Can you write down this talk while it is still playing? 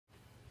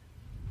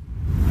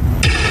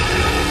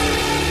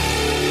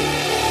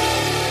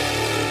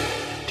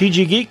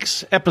TG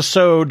Geeks,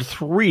 episode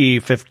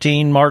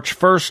 315, March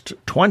 1st,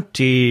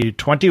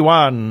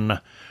 2021.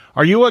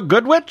 Are you a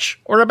good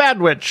witch or a bad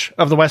witch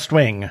of the West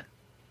Wing?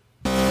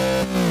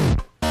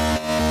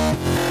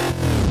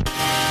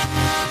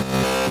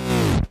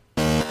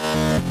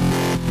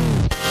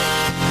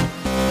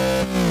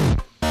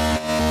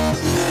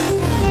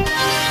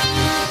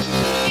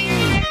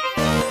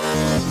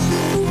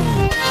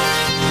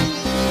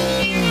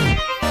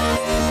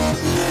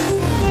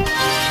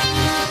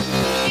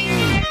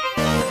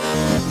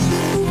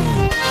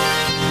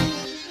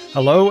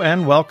 Hello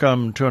and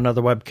welcome to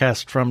another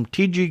webcast from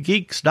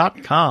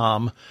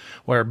tggeeks.com,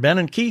 where Ben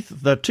and Keith,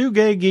 the Two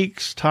Gay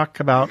Geeks, talk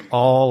about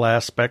all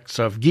aspects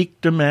of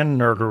Geek-dom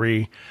and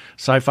Nerd-ery,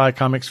 sci-fi,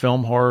 comics,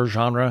 film, horror,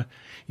 genre.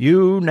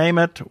 You name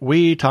it,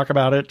 we talk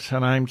about it.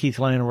 And I'm Keith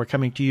Lane, and we're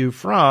coming to you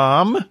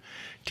from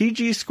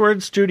TG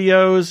Squared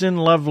Studios in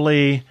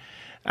lovely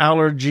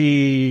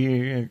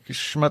allergy,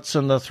 schmutz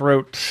in the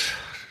throat,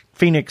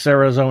 Phoenix,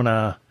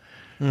 Arizona.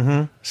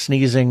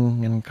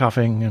 Sneezing and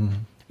coughing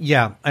and...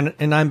 Yeah,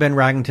 and I'm Ben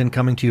Raggington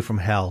coming to you from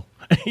hell.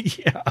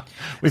 Yeah,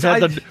 we've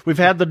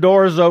had the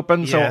doors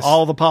open, yes. So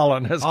all the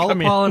pollen has come in. All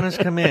the pollen has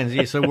come in.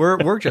 Yeah, so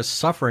we're just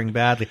suffering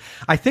badly.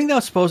 I think that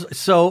was supposed.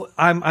 So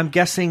I'm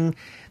guessing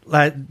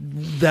that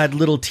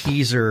little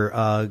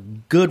teaser,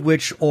 Good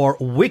Witch or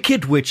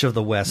Wicked Witch of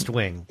the West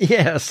Wing.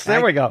 Yes,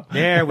 there we go.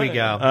 There we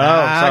go.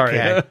 Sorry.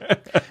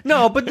 Okay.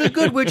 No, but the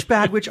Good Witch,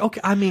 Bad Witch. Okay,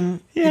 I mean,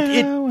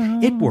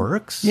 it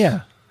works.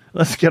 Yeah,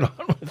 let's get on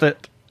with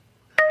it.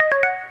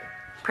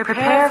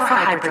 Prepare for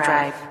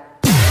hyperdrive.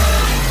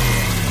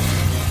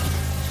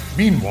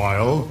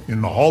 Meanwhile,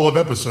 in the Hall of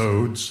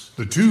Episodes,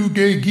 the Two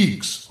Gay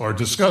Geeks are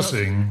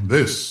discussing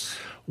this.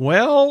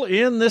 Well,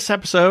 in this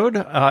episode,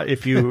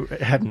 if you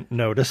hadn't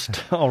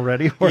noticed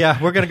already, we're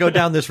going to go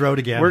down this road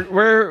again.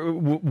 We're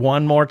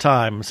one more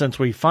time, since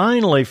we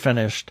finally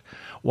finished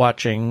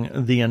watching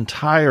the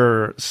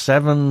entire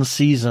 7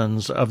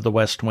 seasons of The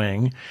West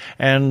Wing,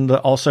 and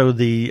also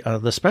the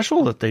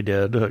special that they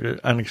did,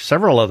 and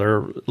several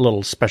other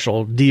little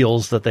special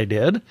deals that they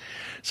did.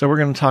 So we're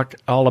going to talk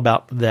all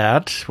about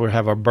that. We'll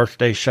have our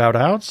birthday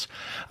shout-outs,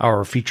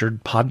 our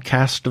featured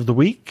podcast of the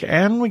week,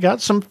 and we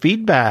got some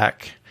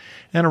feedback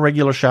and a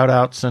regular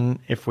shout-outs, and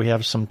if we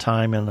have some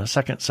time in the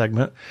second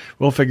segment,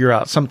 we'll figure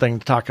out something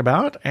to talk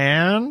about,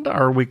 and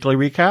our weekly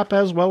recap,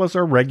 as well as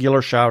our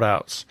regular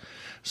shout-outs.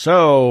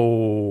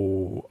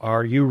 So,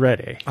 are you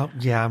ready? Oh,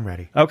 yeah, I'm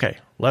ready. Okay,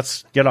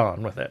 let's get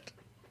on with it.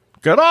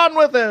 Get on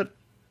with it!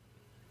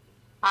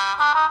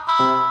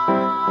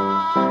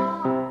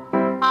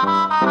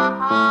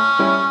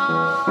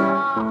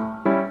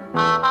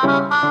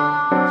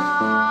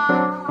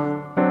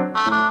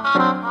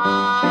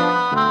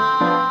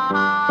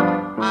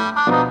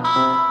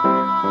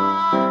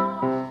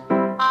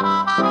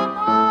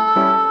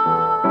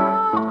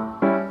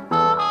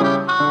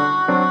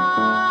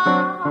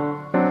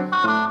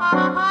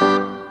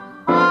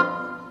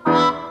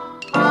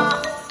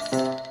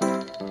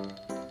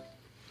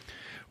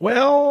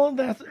 Well,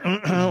 that's...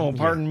 Oh,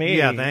 pardon me.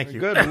 Yeah, thank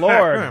you. Good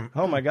Lord.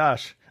 Oh, my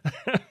gosh.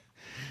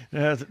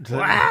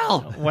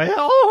 Wow.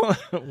 Well,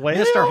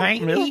 Mr.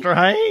 Haney. Mr.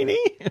 Haney.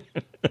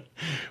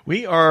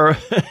 We are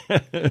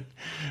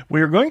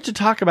going to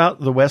talk about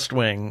The West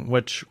Wing,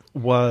 which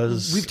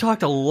was... We've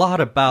talked a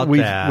lot about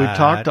that. We've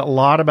talked a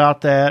lot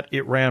about that.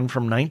 It ran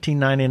from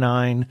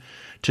 1999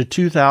 to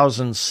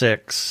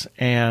 2006,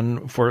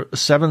 and for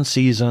 7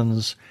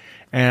 seasons,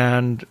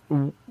 and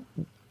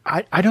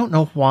I don't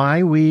know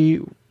why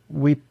we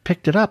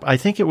picked it up. I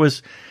think it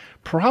was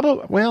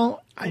probably,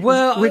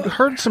 we'd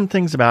heard some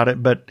things about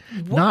it, but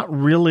not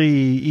really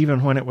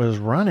even when it was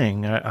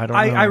running. I don't know.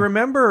 I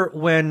remember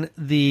when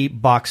the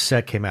box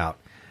set came out,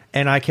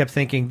 and I kept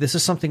thinking, this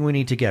is something we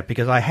need to get,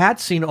 because I had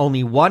seen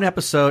only one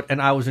episode,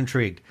 and I was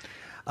intrigued.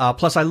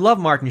 Plus, I love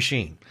Martin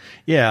Sheen.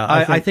 Yeah.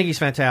 I think he's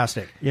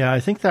fantastic. Yeah,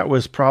 I think that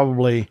was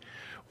probably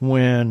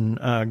when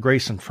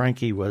Grace and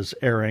Frankie was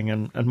airing,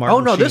 and Martin Oh,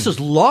 no, Sheen. this is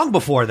long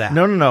before that.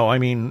 No. I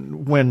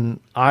mean, when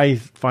I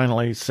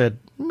finally said,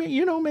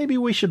 maybe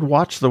we should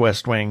watch The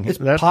West Wing. It's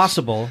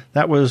possible.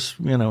 That was,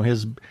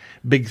 his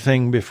big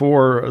thing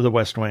before The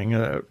West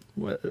Wing,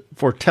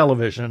 for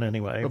television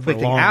anyway. A for big a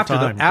thing long after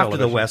time, after The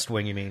television. West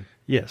Wing, you mean?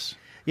 Yes.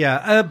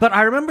 Yeah, but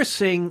I remember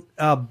seeing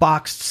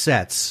boxed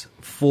sets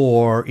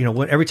for,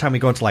 every time we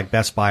go into like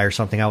Best Buy or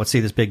something, I would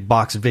see this big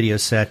box video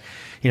set,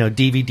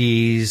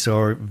 DVDs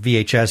or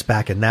VHS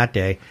back in that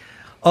day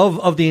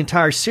of the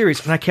entire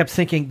series. And I kept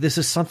thinking, this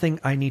is something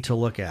I need to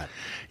look at.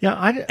 Yeah.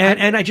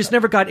 And I just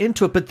never got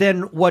into it. But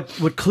then what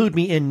clued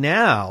me in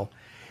now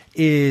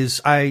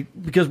is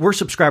because we're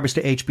subscribers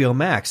to HBO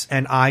Max,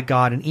 and I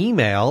got an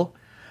email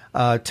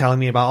telling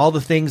me about all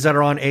the things that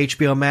are on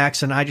HBO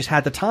Max, and I just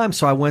had the time,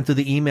 so I went through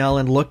the email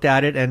and looked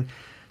at it and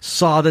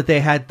saw that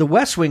they had The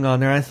West Wing on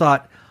there, and I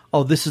thought,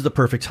 oh, this is the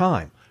perfect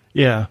time.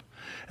 Yeah.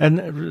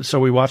 And so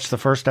we watched the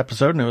first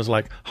episode, and it was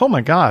like, oh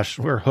my gosh,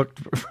 we're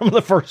hooked from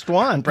the first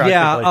one, practically.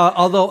 Yeah,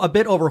 although a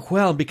bit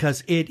overwhelmed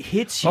because it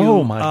hits you.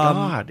 Oh my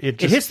God.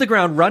 It hits the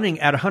ground running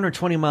at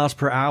 120 miles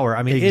per hour.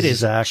 I mean,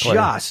 Exactly. It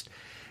is just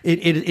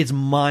It's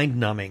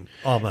mind-numbing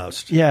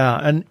almost. Yeah,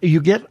 and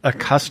you get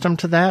accustomed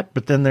to that,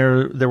 but then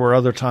there were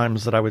other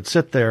times that I would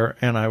sit there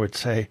and I would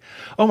say,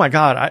 "Oh my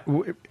God,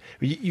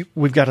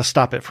 we've got to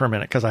stop it for a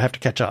minute because I have to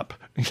catch up."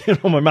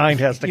 My mind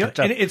has to catch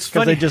up. And it's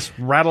because funny. they just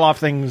rattle off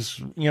things,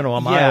 a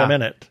mile a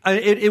minute.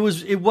 It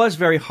was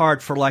very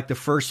hard for like the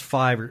first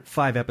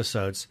five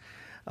episodes.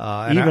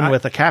 Even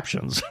with the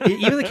captions.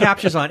 Even the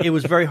captions on, it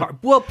was very hard.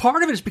 Well,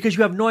 part of it is because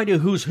you have no idea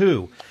who's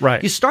who.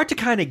 Right. You start to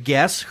kind of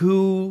guess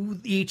who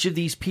each of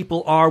these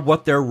people are,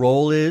 what their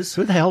role is.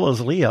 Who the hell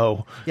is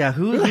Leo? Yeah,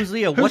 who's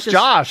Leo? Who's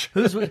Josh?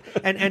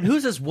 And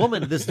who's this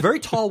woman, this very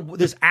tall,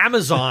 this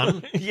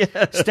Amazon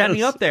Yes.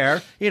 standing up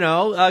there,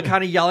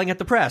 kind of yelling at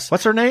the press.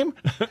 What's her name?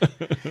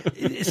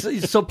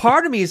 So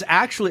part of me is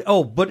actually,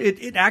 but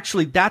it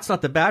actually, that's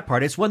not the bad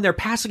part. It's when they're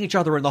passing each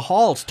other in the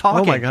halls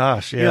talking. Oh my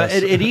gosh, yes.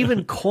 It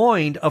even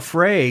coined a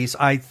phrase,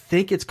 I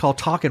think it's called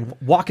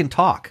walk and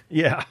talk.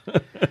 Yeah.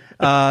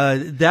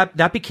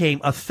 That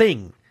became a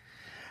thing.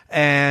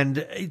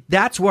 And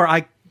that's where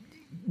I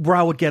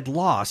would get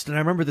lost. And I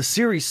remember the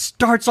series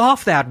starts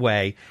off that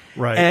way.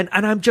 Right. And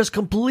I'm just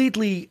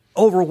completely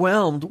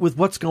overwhelmed with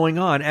what's going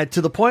on, and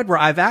to the point where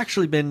I've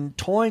actually been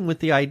toying with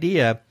the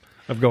idea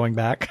of going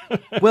back.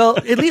 Well,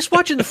 at least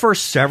watching the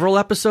first several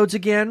episodes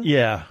again.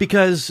 Yeah.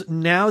 Because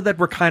now that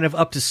we're kind of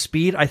up to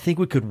speed, I think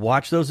we could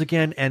watch those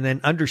again and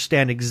then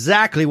understand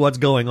exactly what's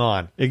going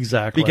on.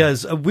 Exactly.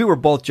 Because we were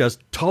both just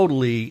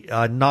totally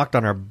knocked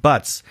on our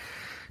butts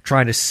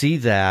trying to see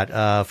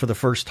that for the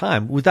first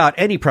time without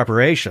any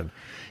preparation.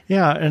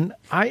 Yeah, and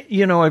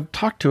I've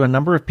talked to a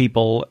number of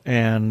people,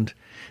 and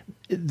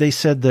they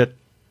said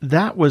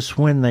that was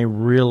when they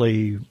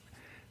really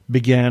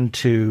began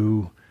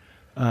to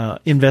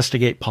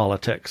investigate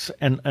politics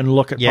and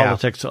look at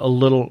politics a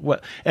little.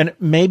 And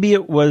maybe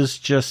it was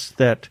just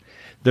that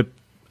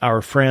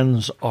our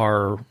friends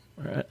are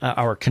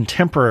our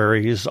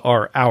contemporaries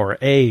are our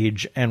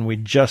age, and we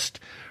just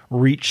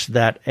reached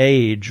that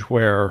age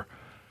where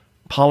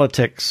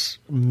politics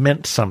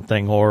meant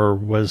something, or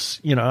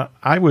was,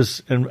 I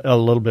was a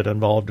little bit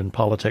involved in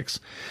politics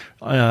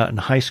in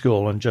high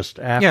school and just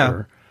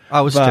after. Yeah,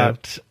 I was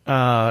too.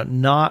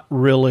 Not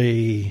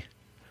really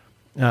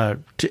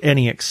to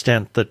any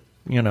extent that,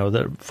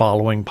 the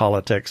following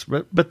politics,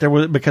 but there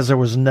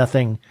was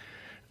nothing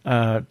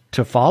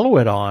to follow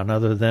it on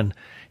other than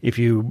if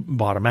you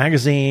bought a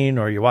magazine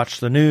or you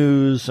watched the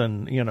news,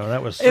 and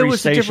that was three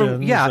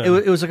stations.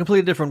 It was a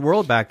completely different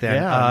world back then.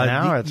 Yeah,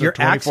 now it's a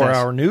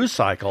 24-hour news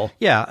cycle.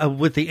 Yeah,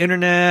 with the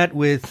internet,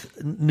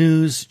 with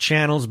news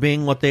channels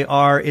being what they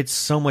are, it's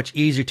so much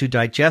easier to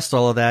digest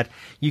all of that.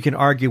 You can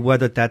argue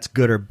whether that's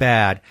good or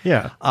bad.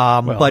 Yeah,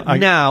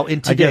 now in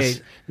today,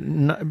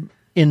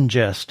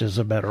 ingest is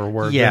a better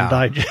word than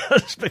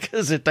digest,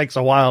 because it takes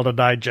a while to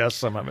digest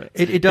some of it.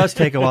 It does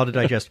take a while to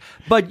digest.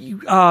 But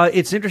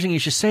it's interesting you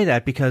should say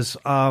that, because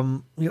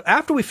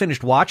after we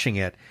finished watching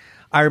it,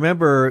 I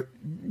remember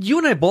you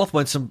and I both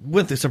went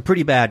through some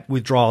pretty bad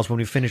withdrawals when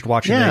we finished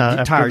watching the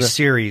entire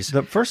series.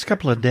 The first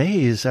couple of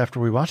days after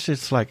we watched it,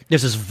 it's like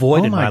there's this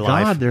void in my life. Oh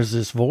my God, there's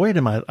this void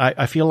in my.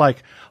 I feel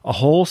like a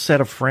whole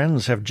set of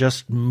friends have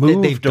just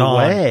moved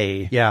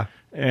away. Yeah,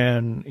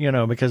 and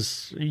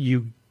because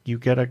you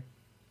get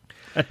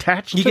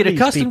attached. You to get these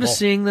accustomed people. to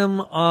seeing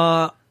them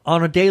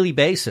on a daily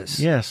basis.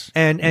 Yes,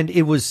 and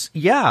it was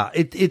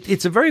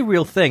it's a very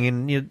real thing,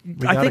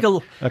 and I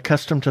think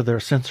accustomed to their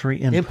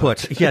sensory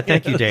input. Yeah,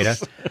 thank you, Data.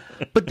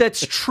 But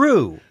that's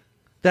true.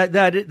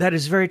 That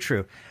is very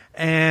true.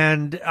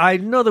 And I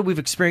know that we've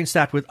experienced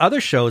that with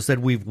other shows that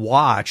we've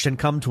watched and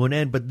come to an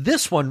end, but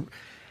this one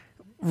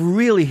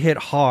really hit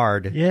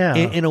hard. Yeah.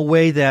 in a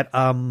way that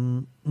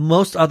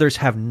most others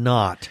have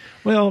not.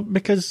 Well,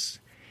 because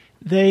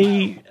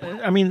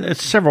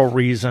it's several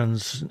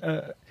reasons.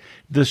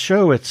 The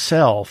show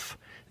itself,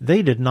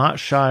 they did not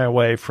shy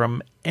away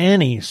from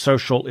any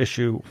social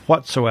issue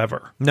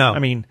whatsoever. No.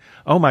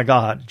 Oh my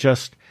God,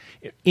 just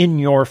in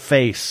your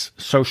face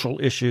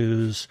social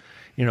issues,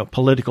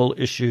 political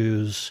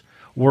issues,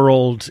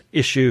 world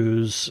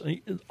issues,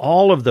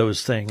 all of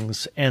those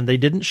things. And they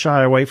didn't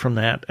shy away from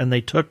that. And they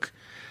took,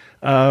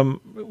 for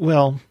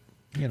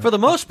the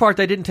most part,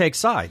 they didn't take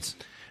sides.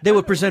 They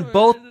would present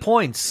both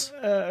points.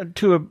 They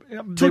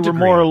were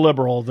more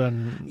liberal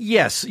than...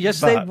 Yes,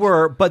 they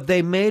were, but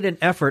they made an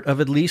effort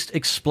of at least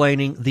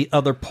explaining the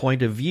other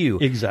point of view.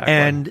 Exactly.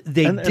 And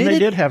they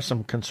did have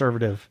some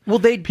conservative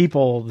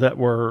people that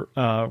were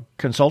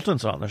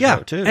consultants on the show,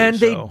 too. And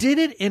they did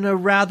it in a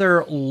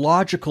rather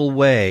logical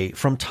way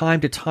from time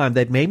to time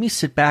that made me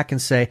sit back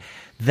and say,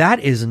 that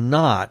is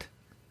not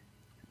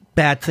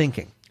bad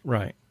thinking.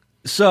 Right.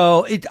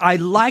 So I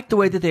like the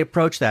way that they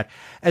approach that.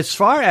 As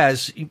far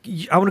as,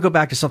 I want to go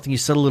back to something you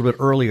said a little bit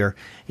earlier,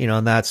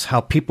 and that's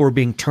how people were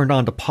being turned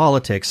on to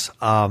politics.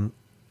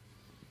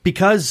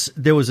 Because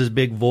there was this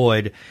big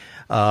void,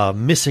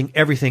 missing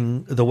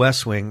everything The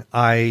West Wing,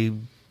 I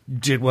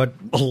did what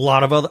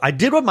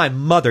my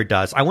mother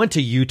does. I went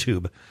to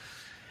YouTube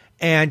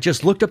and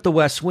just looked up the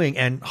West Wing,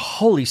 and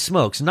holy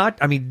smokes,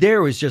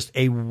 there was just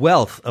a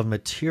wealth of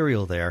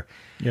material there.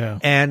 Yeah.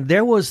 And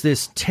there was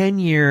this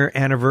 10-year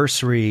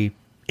anniversary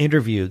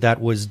interview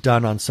that was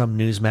done on some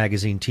news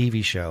magazine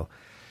TV show.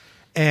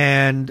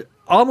 And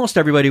almost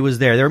everybody was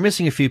there. They were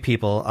missing a few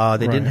people.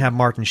 They didn't have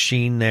Martin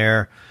Sheen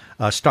there.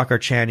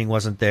 Stockard Channing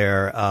wasn't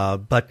there.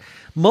 But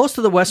most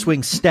of the West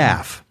Wing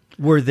staff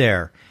were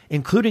there,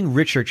 including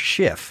Richard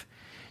Schiff.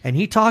 And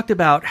he talked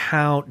about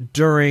how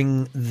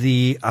during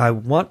the, I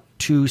want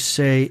to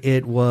say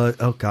it was,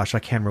 oh gosh, I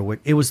can't remember what,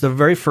 it was the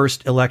very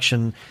first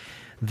election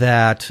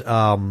that,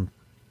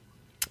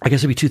 I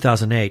guess it'd be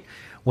 2008,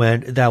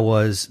 when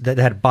that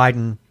had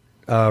Biden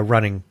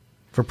running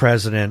for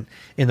president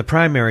in the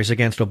primaries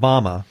against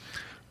Obama.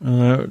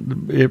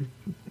 It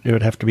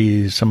would have to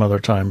be some other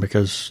time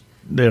because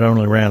it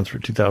only ran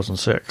through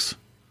 2006.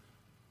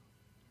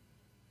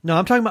 No,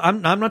 I'm talking about.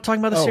 I'm not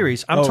talking about the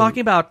series. I'm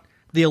talking about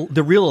the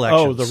real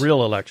elections. Oh, the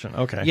real election.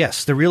 Okay.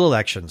 Yes, the real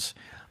elections.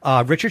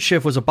 Richard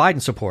Schiff was a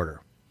Biden supporter,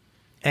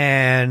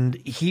 and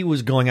he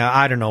was going out.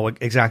 I don't know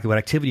exactly what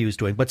activity he was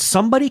doing, but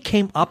somebody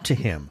came up to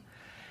him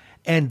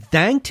and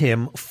thanked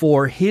him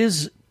for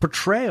his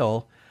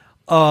portrayal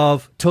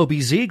of Toby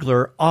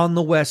Ziegler on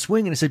The West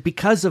Wing. And he said,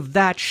 because of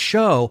that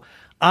show,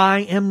 I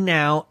am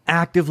now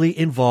actively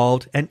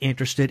involved and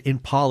interested in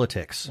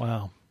politics.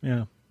 Wow.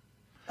 Yeah.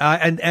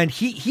 And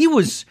he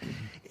was,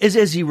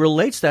 as he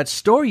relates that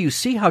story, you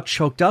see how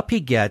choked up he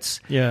gets,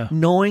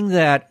 knowing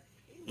that,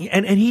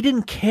 and he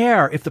didn't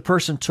care if the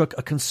person took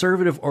a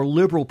conservative or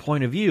liberal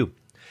point of view.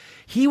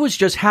 He was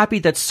just happy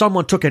that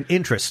someone took an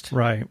interest.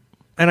 Right.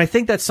 And I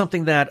think that's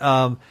something that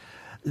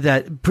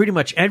that pretty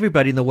much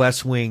everybody in the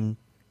West Wing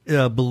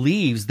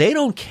believes. They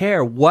don't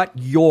care what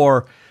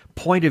your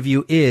point of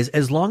view is,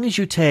 as long as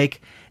you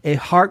take a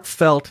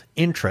heartfelt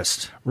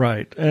interest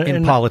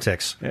in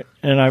politics.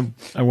 And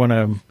I want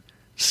to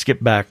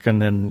skip back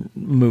and then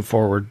move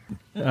forward,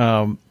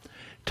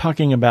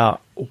 talking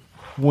about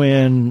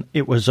when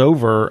it was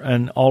over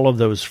and all of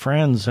those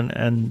friends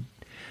and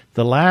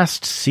the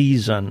last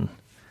season.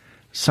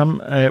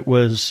 It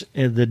was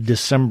in the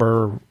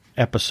December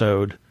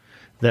episode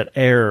that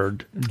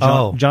aired.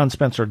 John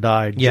Spencer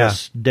died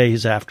just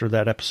days after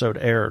that episode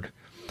aired,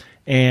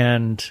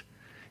 and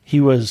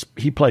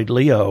he played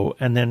Leo,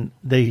 and then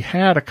they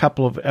had a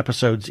couple of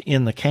episodes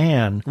in the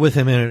can with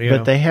him in it,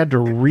 but they had to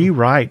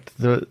rewrite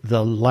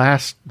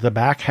the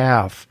back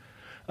half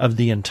of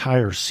the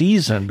entire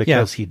season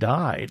because he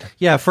died.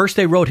 Yeah, first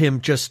they wrote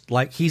him just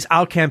like he's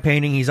out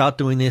campaigning, he's out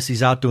doing this,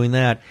 he's out doing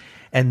that,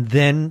 and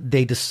then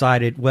they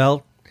decided,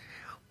 well,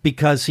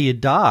 because he had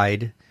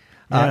died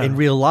in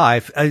real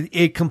life,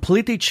 it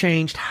completely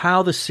changed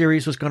how the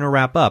series was going to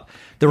wrap up.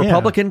 The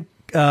Republican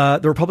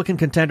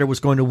contender was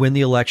going to win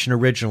the election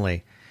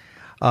originally.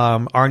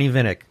 Arnie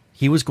Vinnick.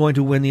 He was going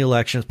to win the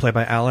election, played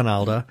by Alan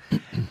Alda,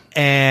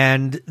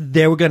 and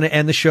they were going to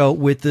end the show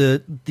with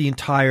the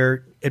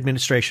entire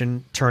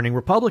administration turning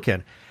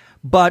Republican.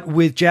 But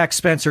with Jack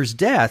Spencer's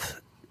death,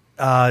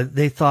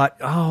 they thought,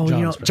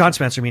 John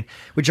Spencer.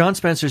 With John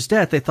Spencer's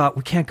death, they thought,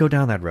 we can't go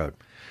down that road.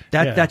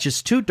 That's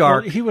just too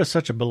dark. Well, he was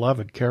such a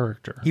beloved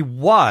character. He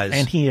was.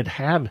 And he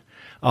had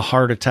a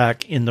heart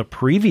attack in the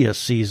previous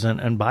season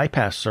and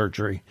bypass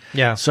surgery.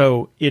 Yeah.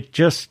 So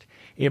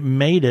it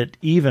made it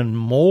even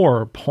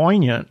more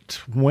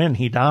poignant when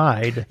he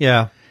died.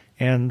 Yeah.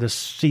 And the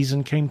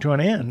season came to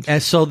an end.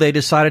 And so they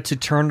decided to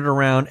turn it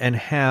around and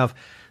have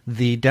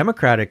the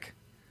Democratic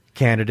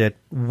candidate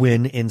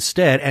win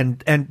instead.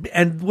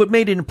 And what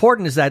made it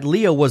important is that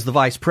Leo was the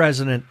vice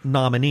president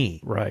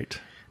nominee. Right.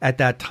 At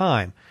that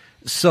time.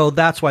 So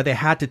that's why they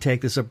had to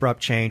take this abrupt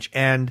change.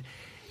 And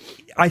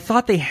I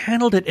thought they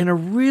handled it in a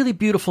really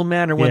beautiful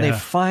manner when they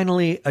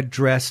finally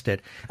addressed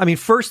it. I mean,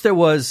 first there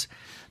was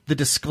the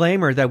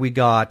disclaimer that we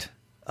got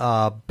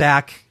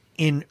back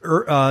in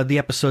the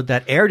episode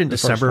that aired in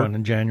December. The first one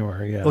in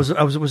January, yeah. It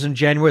was in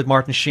January with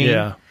Martin Sheen.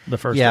 Yeah, the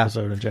first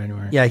episode in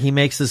January. Yeah, he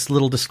makes this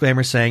little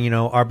disclaimer saying,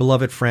 our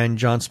beloved friend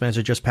John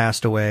Spencer just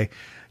passed away,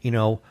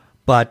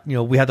 but,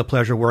 we had the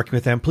pleasure of working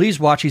with him. Please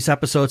watch these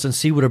episodes and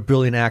see what a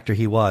brilliant actor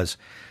he was.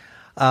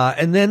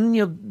 And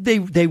then,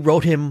 they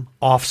wrote him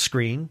off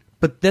screen,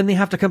 but then they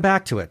have to come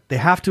back to it. They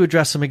have to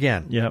address him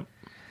again. Yep.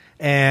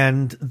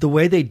 And the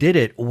way they did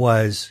it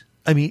was,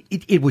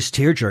 it was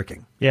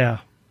tear-jerking. Yeah.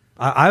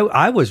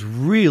 I was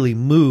really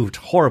moved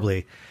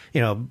horribly,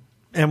 and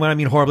when I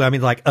mean horribly, I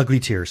mean like ugly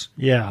tears.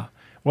 Yeah.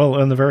 Well,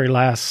 in the very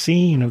last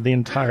scene of the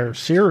entire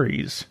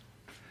series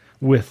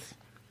with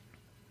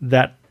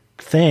that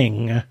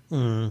thing,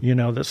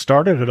 that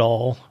started it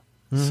all.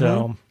 Mm-hmm.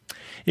 So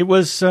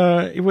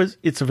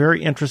it's a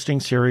very interesting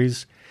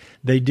series.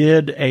 They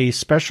did a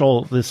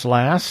special this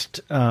last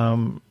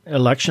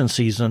election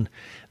season.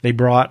 They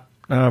brought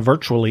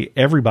virtually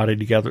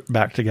everybody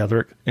back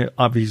together,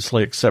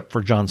 obviously except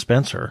for John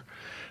Spencer.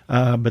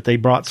 But they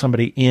brought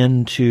somebody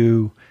in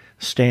to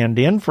stand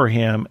in for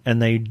him,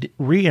 and they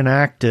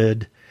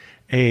reenacted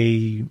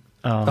a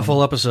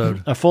full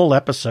episode. A full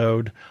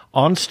episode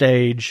on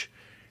stage,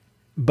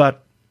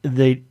 but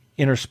in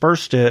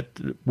interspersed it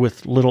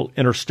with little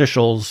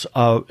interstitials,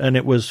 and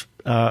it was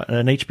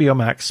an HBO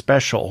Max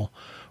special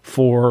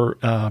for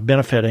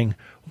benefiting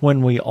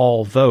When We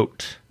All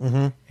Vote.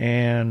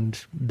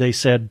 And they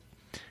said,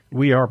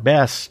 we are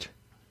best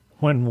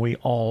when we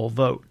all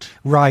vote.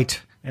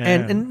 Right.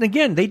 And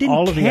again, they didn't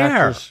all of care. The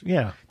actors,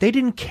 yeah. They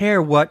didn't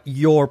care what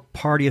your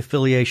party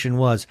affiliation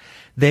was.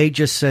 They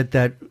just said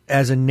that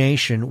as a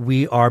nation,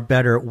 we are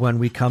better when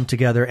we come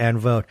together and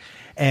vote.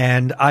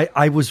 And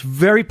I was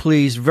very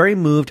pleased, very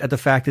moved at the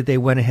fact that they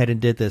went ahead and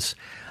did this.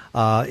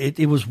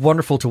 It was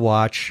wonderful to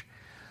watch.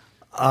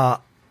 I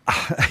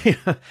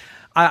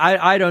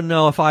don't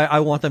know if I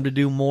want them to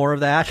do more of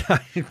that.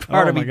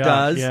 Part of me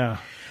does. Yeah.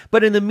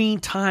 But in the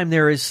meantime,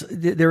 there is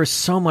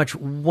so much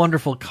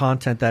wonderful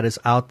content that is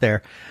out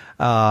there.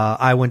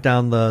 I went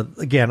down the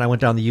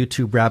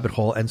YouTube rabbit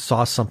hole and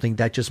saw something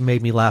that just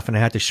made me laugh, and I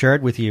had to share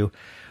it with you.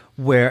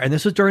 And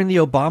this was during the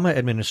Obama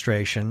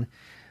administration.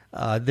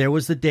 There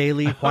was the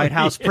daily White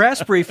House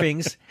press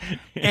briefings,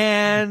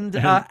 and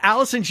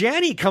Allison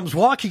Janney comes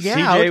walking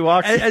out. CJ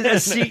walks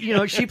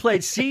in. She played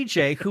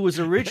CJ, who was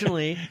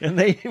originally and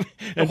she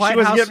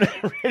was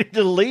getting ready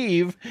to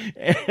leave,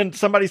 and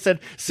somebody said,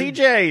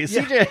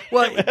 CJ,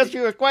 well, ask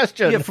you a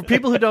question. Yeah, for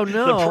people who don't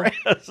know,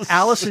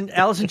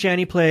 Allison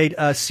Janney played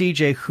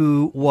CJ,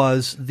 who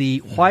was the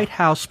White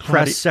House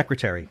press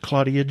secretary.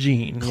 Claudia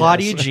Jean.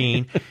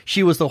 Jean.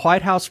 She was the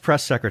White House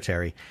press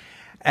secretary.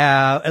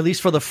 At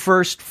least for the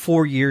first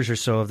 4 years or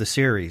so of the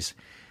series.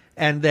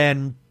 And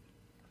then,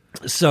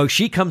 so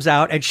she comes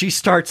out and she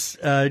starts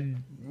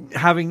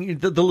having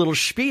the little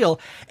spiel.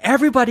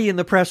 Everybody in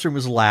the press room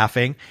was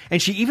laughing.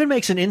 And she even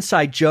makes an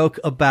inside joke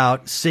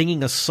about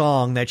singing a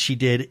song that she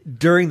did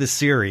during the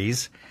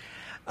series.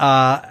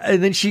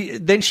 And then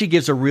she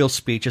gives a real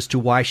speech as to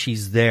why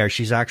she's there.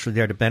 She's actually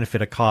there to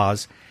benefit a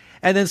cause.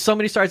 And then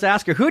somebody starts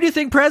asking her, who do you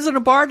think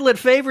President Bartlett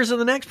favors in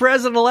the next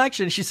president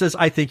election? She says,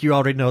 I think you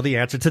already know the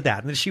answer to that.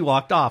 And then she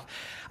walked off.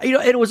 And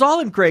it was all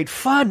in great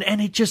fun. And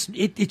it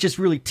just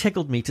really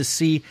tickled me to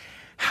see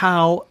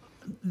how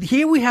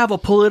here we have a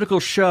political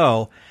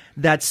show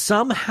that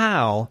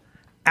somehow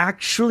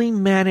actually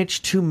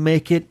managed to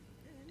make it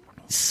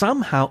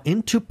somehow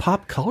into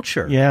pop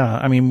culture. Yeah,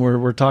 I mean,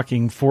 we're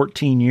talking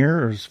 14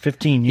 years,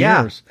 15 years.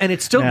 Yeah, and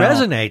it still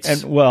resonates.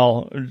 And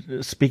well,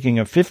 speaking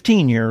of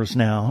 15 years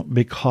now,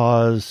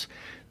 because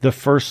the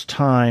first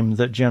time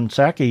that Jen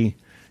Psaki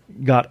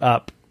got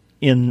up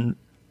in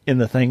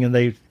the thing, and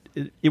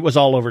it was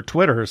all over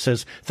Twitter. It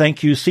says,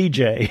 "Thank you,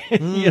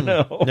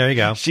 CJ." There you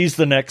go. She's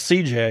the next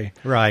CJ,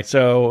 right?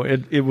 So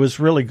it was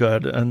really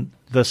good, and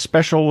the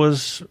special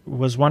was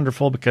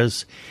wonderful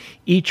because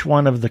each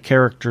one of the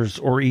characters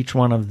or each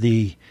one of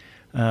the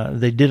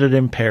they did it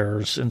in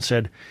pairs and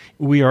said,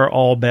 "We are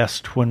all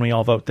best when we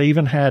all vote." They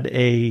even had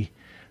a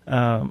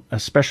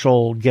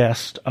special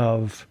guest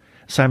of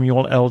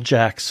Samuel L.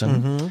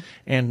 Jackson,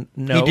 and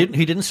no,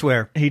 he didn't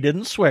swear. He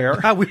didn't swear.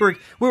 we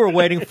were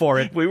waiting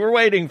for it. We were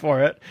waiting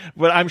for it,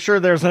 but I'm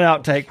sure there's an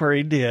outtake where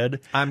he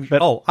did. I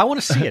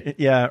want to see it.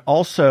 Yeah.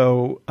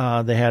 Also,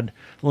 they had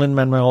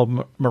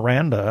Lin-Manuel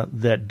Miranda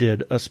that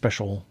did a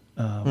special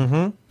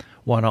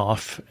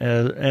one-off,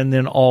 and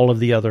then all of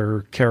the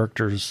other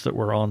characters that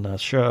were on the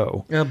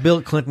show. Bill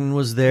Clinton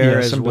was there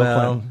as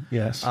well. Clinton,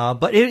 yes.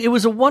 But it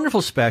was a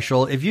wonderful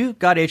special. If you've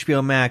got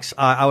HBO Max,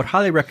 I would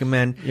highly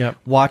recommend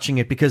watching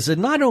it because it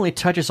not only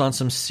touches on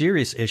some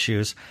serious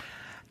issues,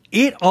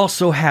 it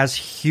also has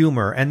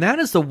humor. And that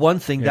is the one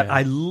thing that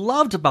I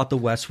loved about The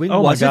West Wing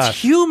was its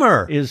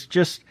humor. Is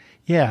just,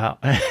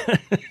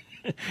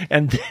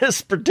 and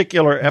this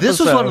particular episode, this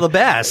was one of the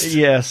best.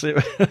 Yes,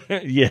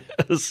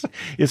 yes.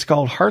 It's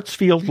called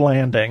Hartsfield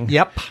Landing.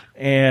 Yep.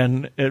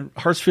 And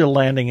Hartsfield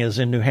Landing is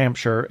in New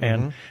Hampshire,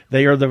 and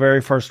they are the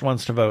very first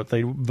ones to vote.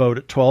 They vote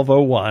at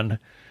 12:01,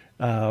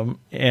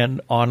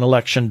 and on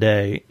election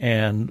day,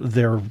 and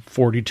their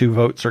 42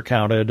 votes are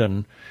counted,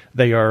 and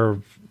they are,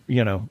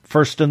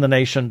 first in the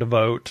nation to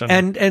vote.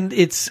 And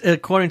it's,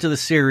 according to the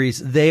series,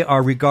 they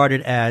are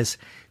regarded as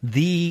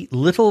the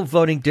little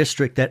voting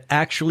district that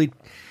actually.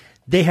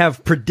 They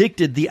have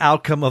predicted the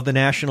outcome of the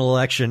national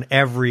election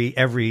every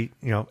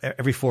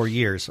 4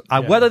 years.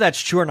 Whether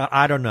that's true or not,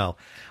 I don't know.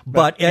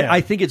 But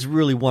I think it's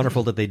really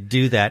wonderful that they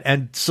do that.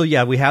 And so,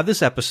 we have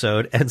this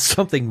episode, and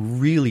something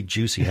really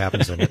juicy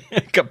happens in it.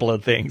 A couple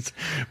of things.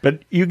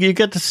 But you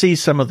get to see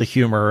some of the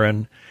humor,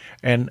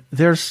 and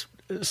there's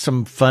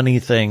some funny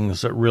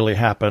things that really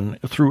happen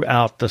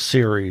throughout the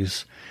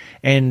series.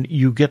 And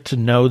you get to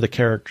know the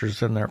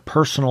characters and their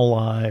personal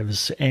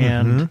lives,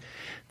 and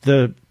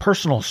the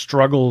personal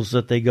struggles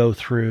that they go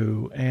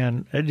through,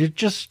 and it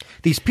just...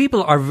 These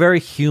people are very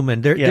human.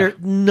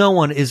 No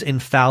one is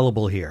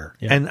infallible here.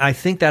 Yeah. And I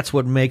think that's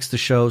what makes the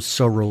show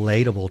so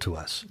relatable to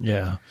us.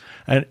 Yeah.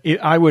 And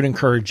I would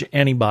encourage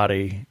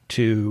anybody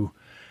to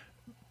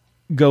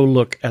go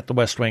look at The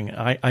West Wing.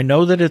 I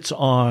know that it's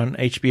on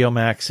HBO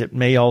Max. It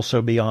may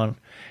also be on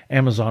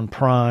Amazon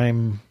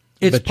Prime.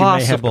 It's but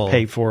possible. You may have to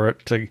pay for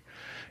it to,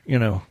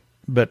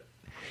 but...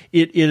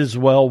 it is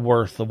well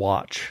worth the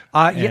watch.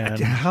 Yeah, And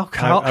how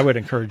I would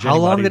encourage how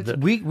long anybody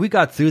did we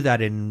got through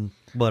that in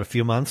a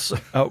few months?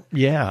 Oh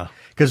yeah,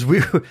 because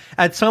we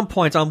at some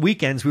points on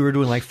weekends we were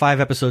doing like 5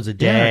 episodes a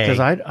day. yeah.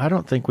 Because I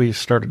don't think we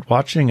started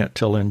watching it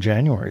till in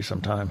January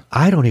sometime.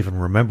 I don't even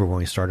remember when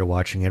we started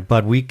watching it,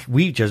 but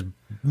we just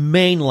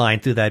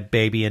mainlined through that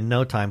baby in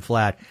no time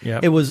flat.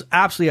 Yep. It was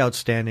absolutely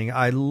outstanding.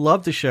 I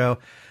love the show.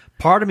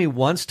 Part of me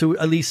wants to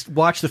at least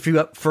watch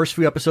the first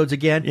few episodes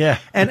again. Yeah.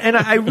 And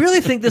I really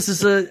think this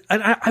is and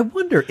I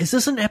wonder, is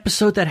this an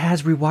episode that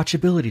has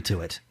rewatchability to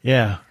it?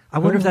 Yeah. I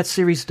wonder if that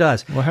series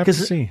does. We'll have to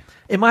see.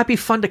 It might be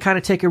fun to kind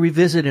of take a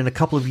revisit in a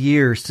couple of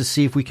years to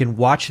see if we can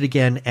watch it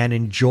again and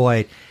enjoy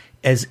it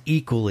as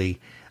equally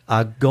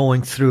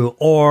going through.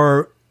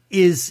 Or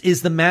is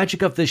the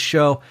magic of this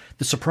show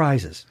the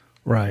surprises?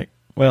 Right.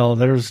 Well,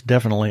 there's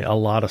definitely a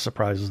lot of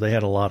surprises. They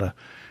had a lot of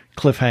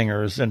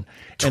cliffhangers and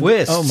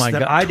twists. Oh my that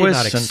God, I did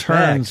not twists and expect.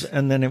 turns,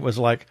 and then it was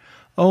like,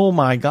 oh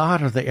my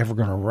God, are they ever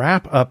going to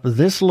wrap up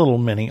this little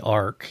mini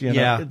arc? You know,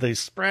 Yeah. they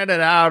spread it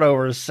out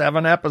over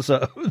 7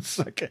 episodes.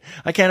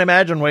 I can't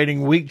imagine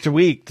waiting week to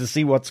week to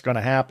see what's going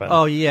to happen.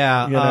 Oh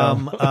yeah, You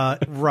know?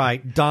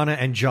 right. Donna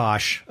and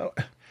Josh.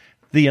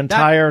 the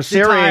entire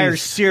series. The entire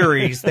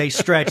series, they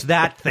stretched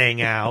that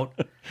thing out.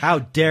 How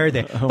dare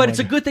they? But it's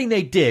a good thing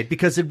they did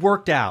because it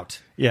worked out.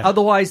 Yeah.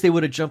 Otherwise, they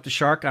would have jumped the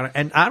shark on it.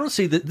 And I don't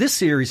see that this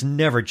series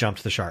never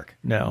jumped the shark.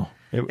 No,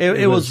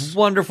 It was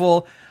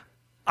wonderful.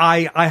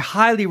 I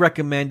highly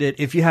recommend it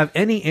if you have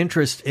any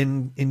interest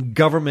in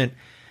government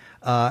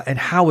and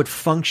how it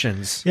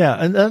functions. Yeah,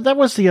 and that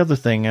was the other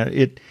thing.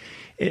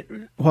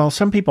 While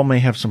some people may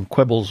have some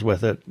quibbles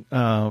with it,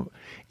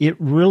 it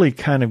really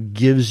kind of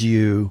gives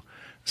you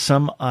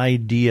some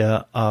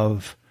idea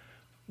of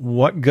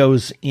what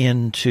goes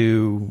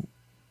into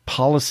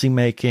policy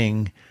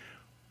making,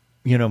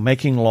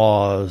 making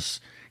laws,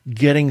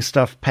 getting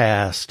stuff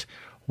passed,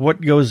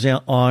 what goes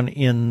on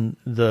in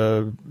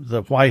the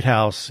White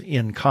House,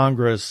 in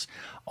Congress,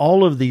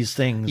 all of these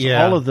things,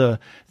 all of the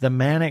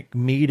manic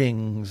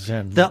meetings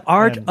and the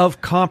art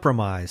of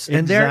compromise. And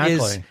Exactly.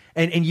 there is,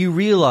 and you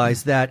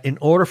realize that in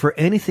order for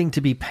anything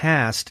to be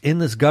passed in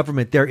this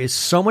government, there is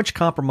so much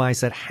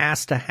compromise that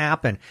has to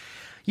happen.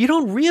 You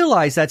don't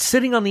realize that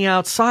sitting on the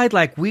outside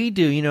like we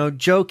do,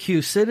 Joe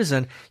Q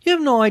citizen, you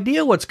have no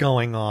idea what's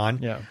going on.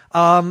 Yeah.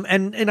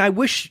 And I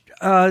wish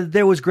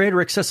there was greater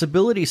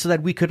accessibility so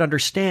that we could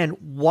understand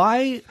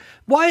why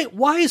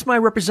is my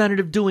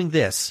representative doing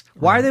this?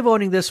 Why are they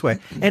voting this way?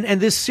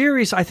 And this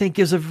series, I think,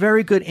 gives a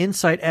very good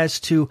insight as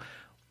to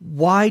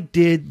why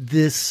did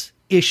this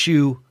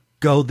issue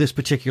go this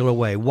particular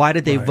way? Why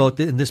did they vote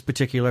in this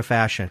particular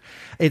fashion?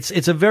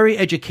 It's a very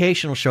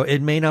educational show.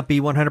 It may not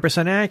be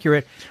 100%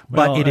 accurate,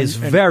 but it is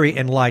very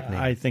enlightening.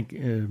 I think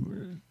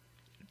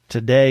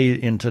today,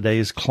 in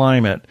today's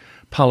climate,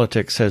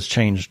 politics has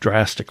changed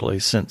drastically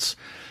since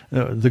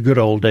the good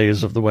old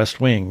days of the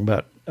West Wing.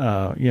 But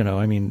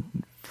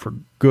for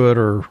good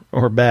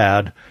or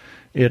bad,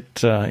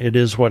 it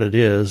is what it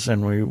is,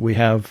 and we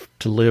have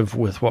to live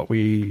with what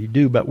we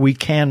do. But we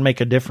can make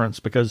a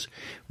difference because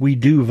we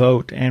do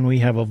vote, and we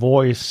have a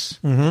voice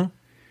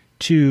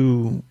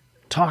to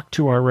talk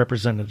to our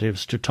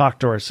representatives, to talk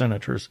to our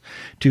senators,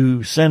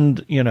 to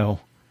send a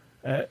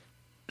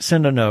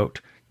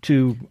note,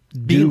 to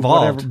Be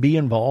involved. Be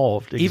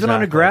involved, Even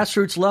on a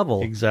exactly. grassroots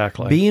level.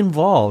 Exactly. Be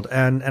involved.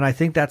 And I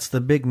think that's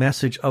the big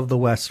message of the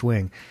West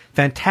Wing.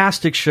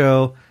 Fantastic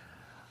show.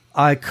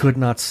 I could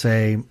not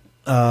say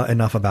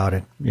enough about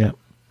it. Yeah.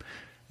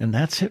 And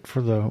that's it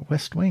for the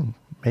West Wing.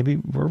 Maybe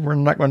we're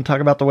not going to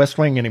talk about the West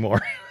Wing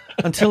anymore.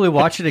 Until we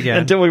watch it again.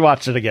 Until we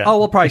watch it again. Oh,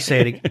 we'll probably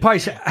say it. Probably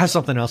have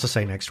something else to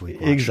say next week.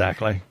 Watch.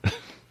 Exactly.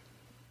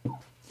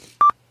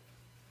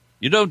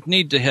 You don't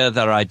need to hear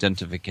their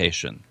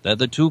identification. They're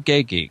the Two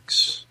Gay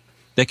Geeks.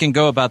 They can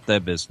go about their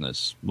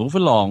business. Move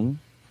along.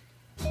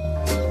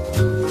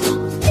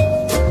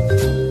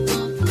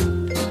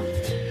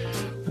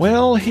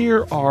 Well,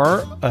 here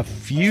are a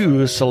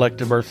few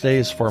selected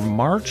birthdays for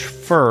March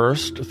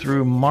 1st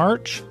through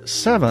March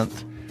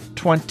 7th,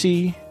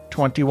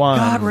 2021.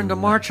 God, we're into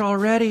March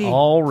already.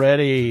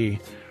 Already.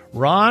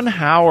 Ron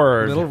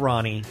Howard. Little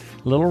Ronnie.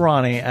 Little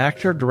Ronnie,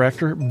 actor,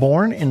 director,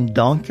 born in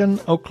Duncan,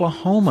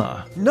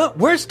 Oklahoma. No,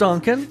 where's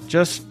Duncan?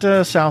 Just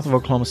south of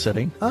Oklahoma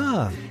City.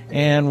 Ah.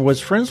 And was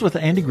friends with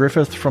Andy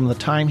Griffith from the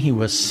time he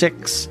was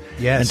 6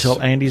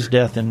 until Andy's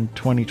death in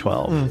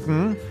 2012.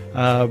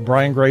 Mm-hmm.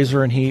 Brian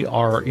Grazer and he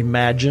are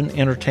Imagine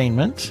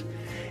Entertainment.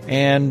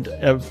 And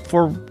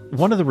for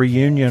one of the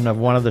reunion of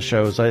one of the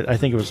shows, I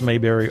think it was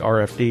Mayberry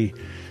RFD,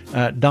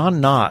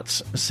 Don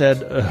Knotts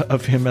said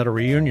of him at a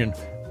reunion,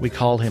 "We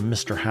call him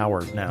Mr.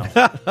 Howard now."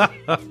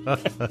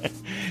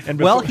 And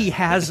well, he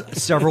has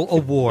several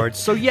awards,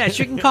 so yes,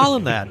 you can call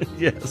him that.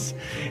 Yes,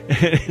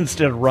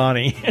 instead of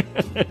Ronnie.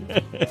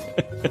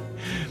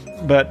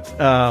 But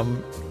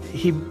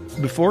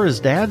before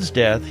his dad's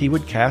death, he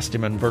would cast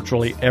him in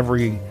virtually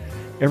every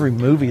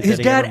movie that his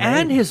he dad ever made.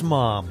 and his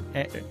mom.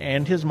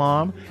 And his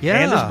mom. Yeah.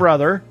 And his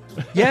brother.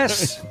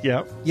 Yes.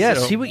 Yep.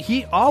 Yes, So-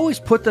 he always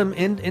put them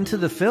into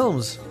the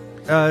films.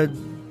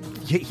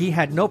 he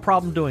had no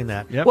problem doing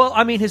that. Yep. Well,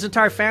 I mean, his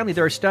entire family,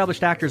 they're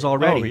established actors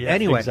already. Oh, yeah,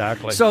 anyway,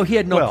 exactly. So he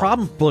had no Well,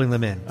 problem pulling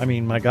them in. I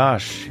mean, my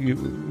gosh,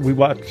 we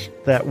watched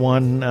that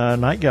one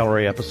Night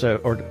Gallery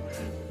episode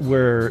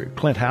where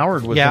Clint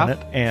Howard was in it,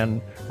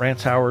 and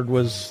Rance Howard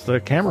was the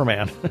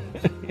cameraman.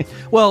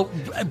 Well,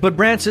 but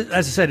Rance, as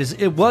I said,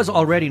 it was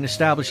already an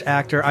established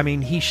actor. I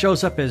mean, he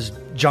shows up as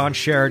John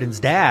Sheridan's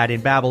dad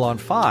in Babylon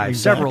 5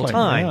 several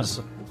times.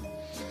 Yeah.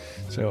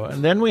 So,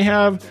 and then we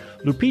have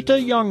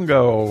Lupita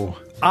Nyong'o.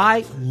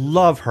 I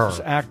love her.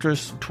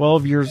 Actress,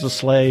 12 Years a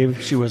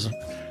Slave. She was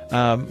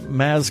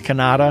Maz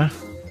Kanata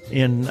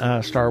in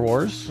Star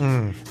Wars,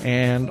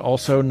 and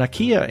also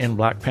Nakia in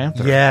Black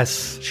Panther.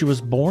 Yes. She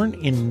was born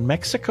in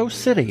Mexico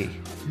City.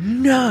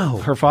 No.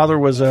 Her father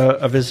was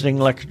a visiting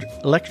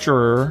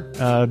lecturer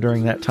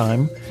during that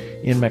time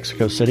in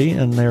Mexico City,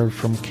 and they're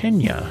from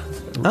Kenya.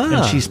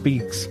 And she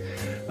speaks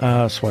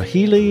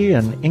Swahili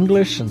and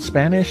English and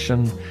Spanish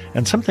and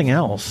something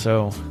else.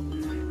 So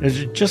it's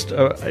just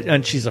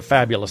and she's a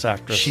fabulous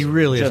actress. She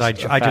really is. I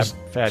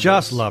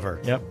just love her.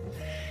 Yep.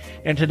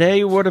 And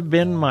today would have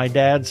been my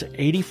dad's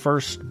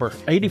 84th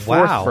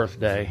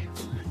birthday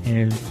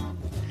in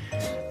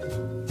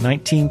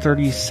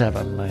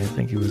 1937. I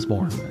think he was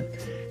born.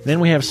 Then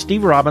we have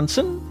Steve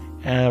Robinson,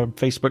 a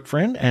Facebook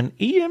friend, and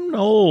Aaron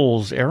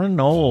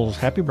Knowles.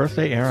 Happy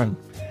birthday, Aaron.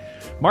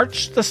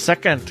 March the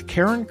 2nd,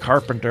 Karen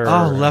Carpenter.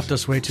 Oh, left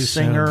us way too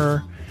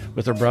singer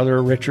with her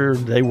brother Richard.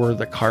 They were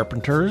the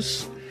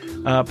Carpenters.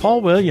 Paul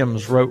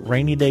Williams wrote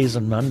Rainy Days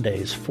and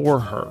Mondays for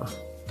her.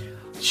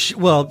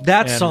 Well,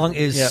 that song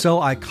is so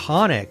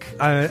iconic.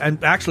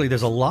 And actually,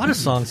 there's a lot of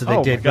songs that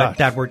they did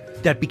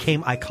that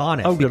became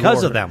iconic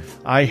because of them.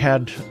 I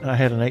had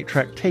an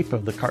 8-track tape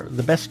of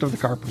the best of the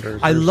Carpenters.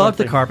 I love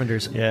the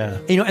Carpenters. Yeah,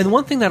 and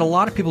one thing that a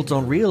lot of people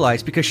don't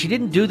realize, because she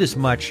didn't do this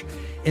much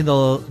in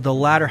the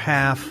latter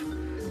half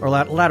or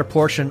latter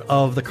portion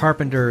of the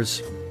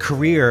Carpenters'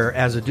 career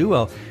as a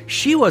duo,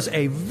 she was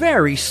a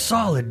very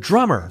solid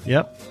drummer.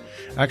 Yep.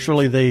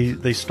 Actually,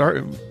 they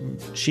started.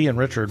 She and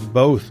Richard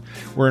both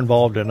were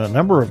involved in a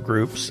number of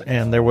groups,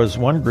 and there was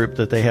one group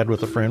that they had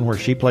with a friend where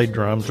she played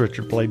drums,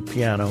 Richard played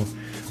piano,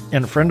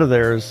 and a friend of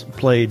theirs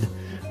played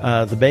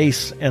the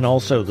bass and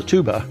also the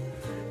tuba.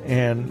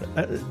 And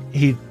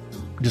he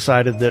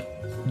decided that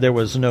there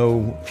was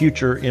no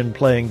future in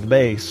playing the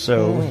bass,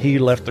 so he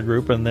left the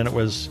group, and then it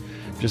was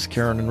just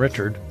Karen and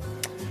Richard.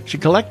 She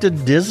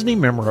collected Disney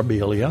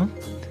memorabilia.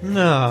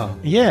 No.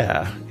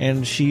 Yeah,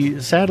 and she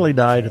sadly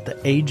died at the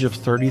age of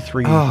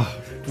 33 from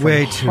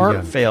way too heart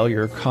young.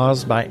 failure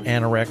caused by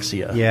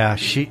anorexia. Yeah,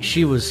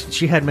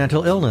 she had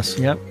mental illness.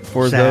 Yep.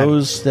 For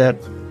those that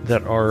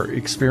are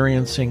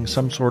experiencing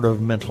some sort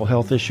of mental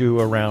health issue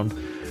around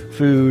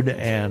food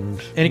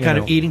and any kind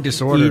of eating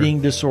disorder,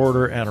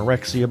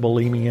 anorexia,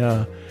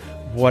 bulimia,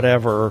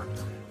 whatever,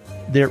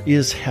 there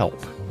is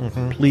help.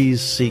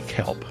 Please seek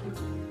help.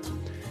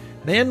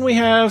 Then we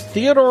have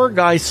Theodore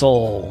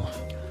Geisel.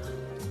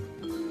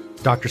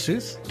 Dr.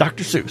 Seuss?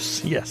 Dr.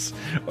 Seuss, yes.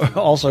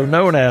 Also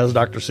known as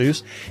Dr.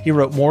 Seuss. He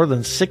wrote more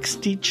than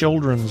 60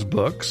 children's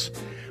books.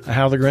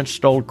 How the Grinch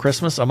Stole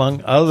Christmas,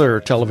 among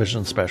other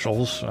television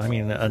specials. I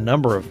mean, a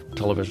number of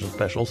television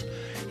specials.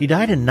 He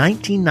died in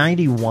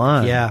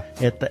 1991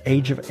 at the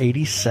age of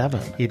 87.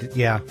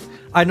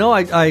 I know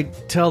I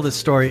tell this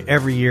story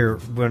every year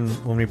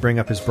when we bring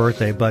up his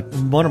birthday, but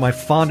one of my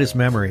fondest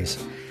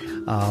memories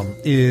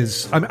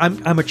is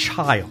I'm a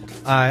child.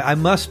 I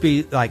must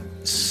be like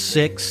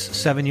 6,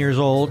 7 years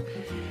old,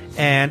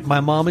 and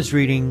my mom is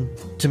reading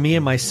to me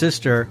and my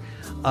sister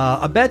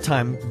a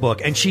bedtime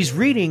book, and she's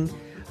reading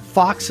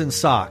Fox and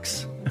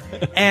Socks.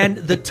 And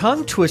the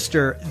tongue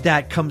twister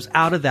that comes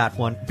out of that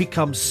one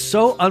becomes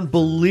so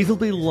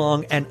unbelievably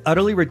long and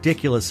utterly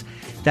ridiculous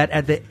that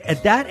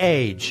at that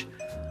age,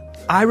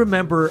 I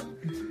remember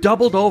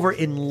doubled over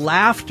in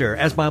laughter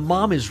as my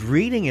mom is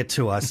reading it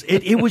to us.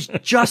 It was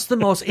just the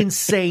most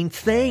insane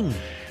thing.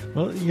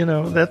 Well, you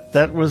know,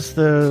 that was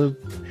the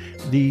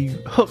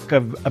hook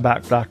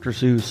about Dr.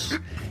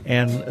 Seuss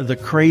and the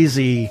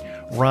crazy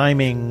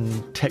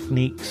rhyming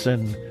techniques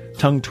and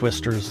tongue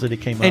twisters that he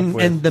came up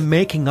with. And the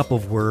making up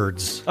of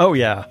words. Oh,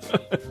 yeah.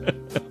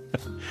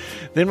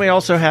 Then we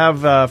also have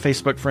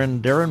Facebook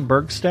friend Darren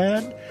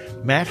Bergstad,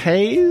 Matt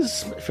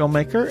Hayes,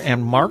 filmmaker,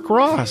 and Mark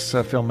Ross,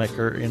 a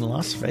filmmaker in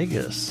Las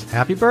Vegas.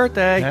 Happy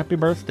birthday. Happy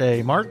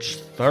birthday. March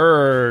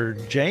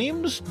 3rd,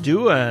 James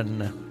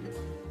Doohan.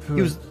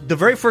 He was the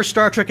very first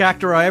Star Trek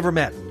actor I ever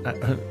met.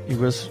 He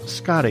was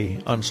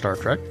Scotty on Star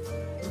Trek.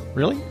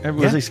 Really?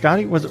 Was he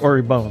Scotty? Or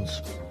he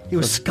Bones? He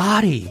was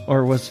Scotty.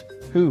 Or was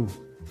who?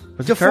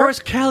 Was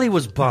DeForest Kelly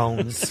was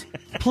Bones.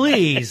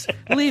 Please,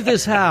 leave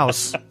this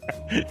house.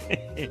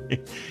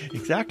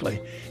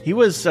 Exactly. He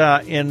was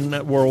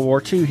in World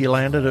War II. He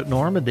landed at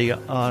Normandy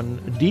on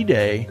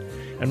D-Day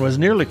and was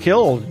nearly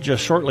killed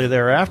just shortly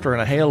thereafter in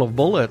a hail of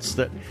bullets.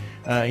 That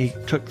he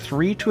took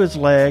 3 to his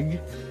leg.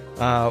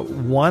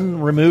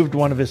 One removed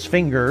one of his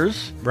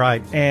fingers.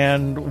 Right.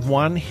 And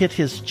one hit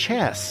his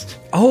chest.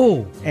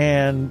 Oh.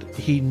 And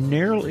he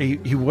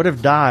would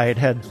have died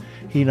had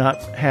he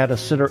not had a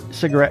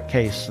cigarette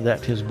case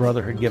that his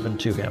brother had given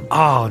to him.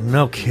 Oh,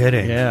 no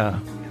kidding. Yeah.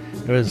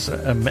 It was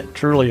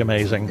truly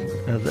amazing,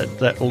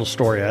 that little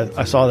story.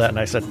 I saw that and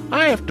I said,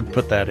 I have to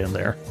put that in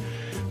there.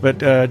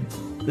 But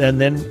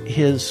and then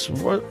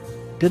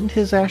didn't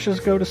his ashes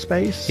go to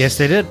space? Yes,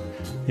 they did.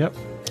 Yep.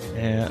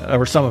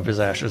 Or some of his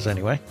ashes,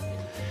 anyway.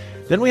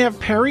 Then we have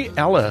Perry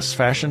Ellis,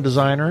 fashion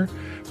designer,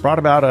 brought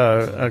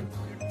about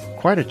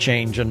quite a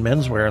change in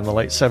menswear in the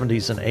late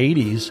 70s and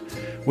 80s,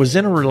 was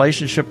in a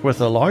relationship with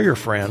a lawyer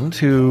friend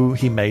who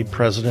he made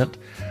president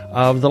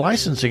of the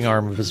licensing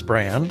arm of his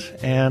brand,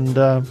 and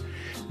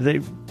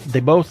they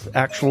both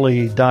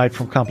actually died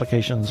from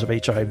complications of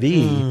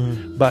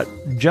HIV, but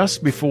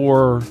just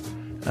before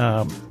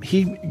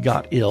he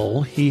got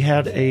ill, he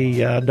had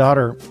a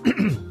daughter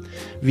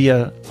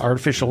via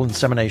artificial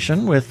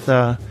insemination with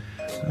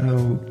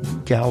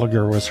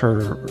Gallagher was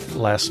her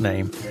last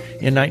name,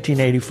 in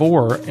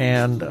 1984,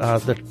 and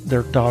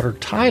their daughter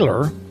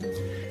Tyler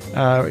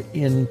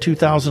in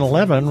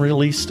 2011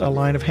 released a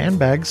line of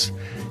handbags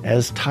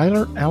as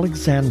Tyler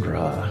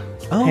Alexandra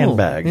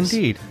handbags.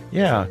 Indeed.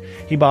 Yeah,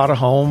 he bought a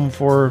home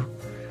for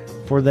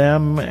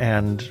them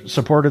and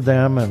supported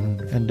them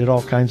and did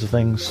all kinds of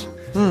things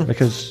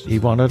because he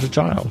wanted a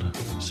child.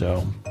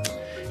 So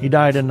he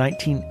died in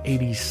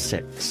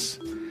 1986.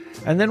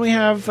 And then we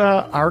have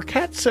our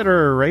cat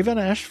sitter, Raven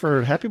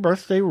Ashford. Happy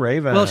birthday,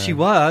 Raven. Well, she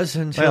was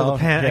until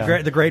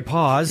the Great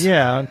Pause.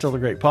 Yeah, until the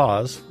Great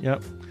Pause.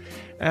 Yep.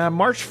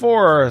 March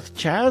 4th,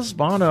 Chaz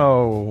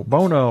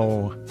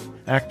Bono,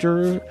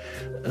 actor,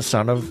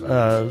 son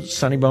of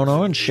Sonny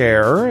Bono and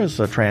Cher, is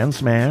a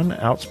trans man,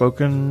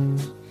 outspoken,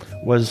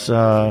 was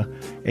a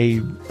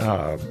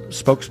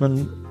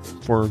spokesman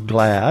for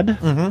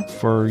GLAAD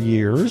for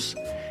years.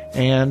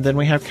 And then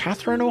we have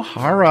Catherine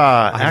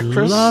O'Hara,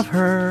 actress. I love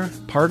her.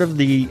 Part of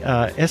the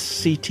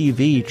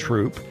SCTV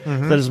troupe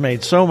that has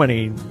made so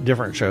many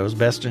different shows,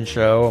 Best in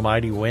Show, A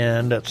Mighty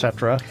Wind,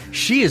 etc.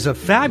 She is a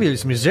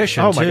fabulous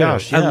musician, Oh, my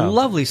gosh, yeah. A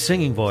lovely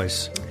singing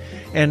voice.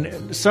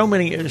 And so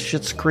many,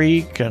 Schitt's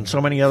Creek and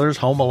so many others,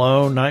 Home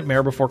Alone,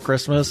 Nightmare Before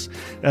Christmas,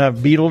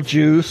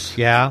 Beetlejuice.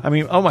 Yeah. I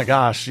mean, oh my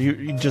gosh,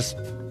 you just,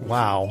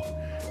 wow.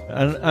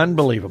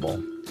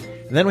 Unbelievable.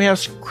 And then we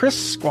have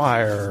Chris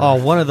Squire.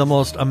 Oh, one of the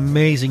most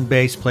amazing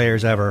bass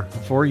players ever.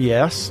 For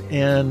Yes,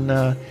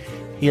 and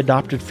he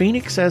adopted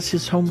Phoenix as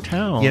his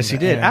hometown. Yes, he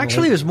did. And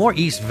actually, it was more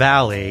East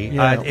Valley.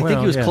 Yeah, I think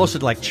he was closer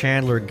to like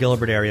Chandler,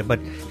 Gilbert area, but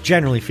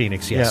generally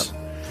Phoenix, yes. Yeah.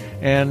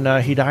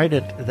 And he died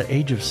at the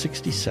age of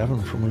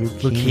 67 from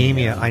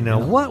Leukemia, I know.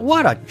 Yeah.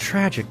 What a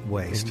tragic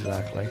waste.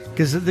 Exactly.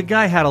 Because the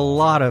guy had a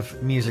lot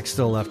of music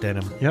still left in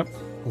him. Yep.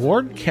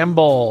 Ward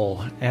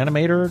Kimball,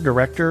 animator,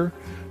 director,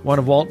 one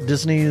of Walt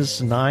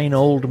Disney's 9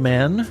 old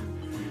men,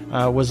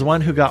 was the one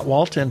who got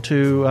Walt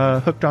into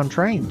Hooked on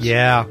Trains.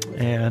 Yeah.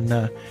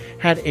 And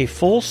had a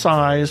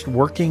full-sized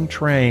working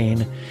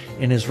train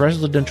in his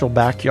residential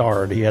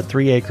backyard. He had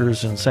 3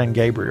 acres in San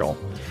Gabriel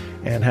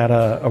and had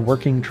a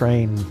working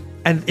train.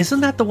 And isn't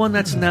that the one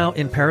that's now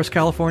in Paris,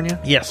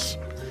 California? Yes.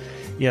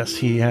 Yes,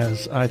 he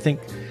has. I think,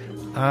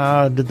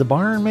 did the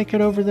barn make it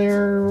over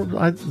there?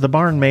 The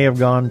barn may have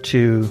gone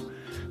to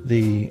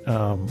the...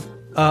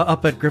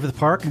 up at Griffith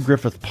Park?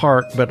 Griffith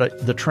Park,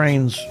 but the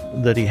trains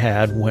that he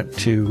had went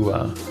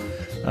to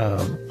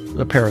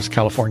Paris,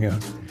 California.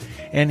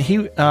 And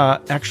he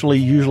actually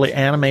usually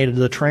animated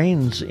the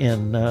trains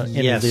in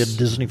Yes. the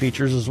Disney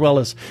features, as well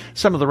as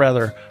some of the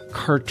rather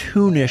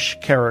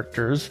cartoonish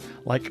characters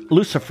like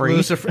Lucifer.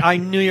 I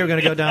knew you were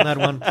going to go down that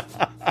one.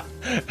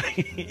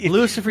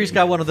 Lucifer's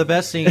got one of the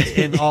best scenes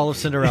in all of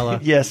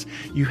Cinderella. Yes,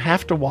 you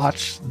have to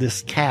watch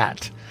this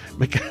cat,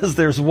 because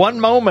there's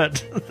one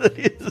moment that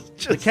is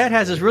just... The cat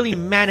has this really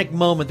manic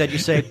moment that you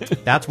say,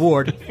 that's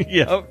Ward.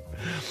 Yep.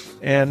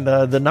 And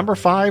the number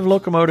 5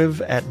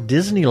 locomotive at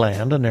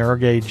Disneyland, a narrow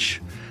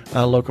gauge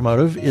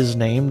locomotive, is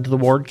named the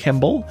Ward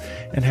Kimball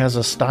and has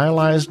a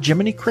stylized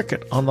Jiminy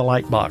Cricket on the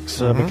light box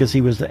because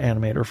he was the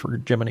animator for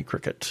Jiminy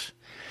Cricket.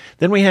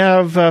 Then we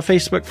have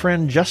Facebook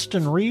friend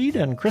Justin Reed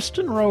and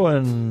Kristen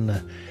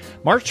Rowan.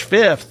 March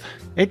 5th,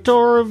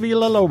 Heitor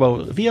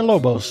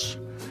Villalobos.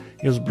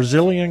 He was a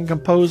Brazilian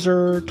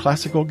composer,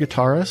 classical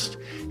guitarist.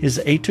 His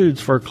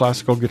etudes for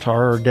classical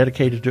guitar are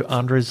dedicated to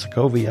Andres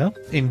Segovia.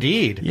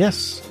 Indeed.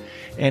 Yes.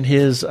 And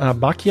his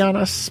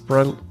Bachianas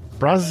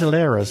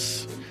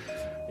Brasileiras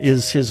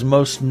is his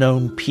most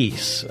known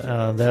piece.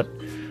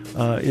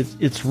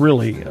 It's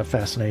really a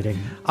fascinating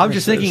I'm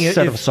just thinking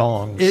set of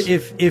songs.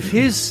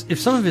 If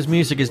some of his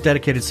music is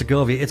dedicated to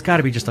Segovia, it's got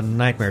to be just a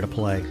nightmare to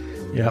play.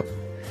 Yep.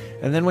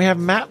 And then we have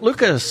Matt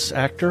Lucas,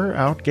 actor,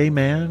 out gay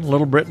man,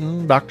 Little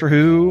Britain, Doctor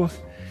Who.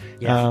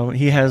 Yeah.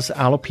 He has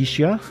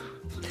alopecia.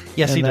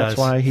 Yes, he does. That's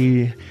why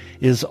he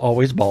is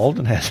always bald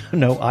and has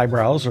no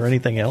eyebrows or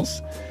anything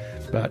else.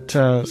 But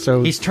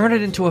so he's turned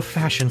it into a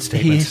fashion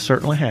statement. He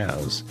certainly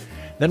has.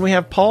 Then we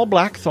have Paul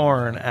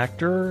Blackthorne,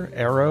 actor,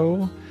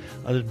 Arrow,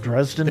 The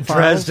Dresden Files.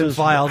 Dresden is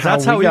Files. How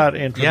That's how we we got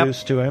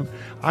introduced to him.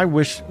 I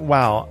wish.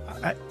 Wow.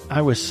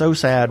 I was so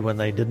sad when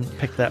they didn't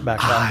pick that back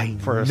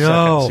up for a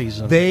second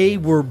season. They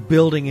were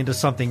building into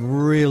something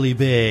really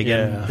big, Yeah.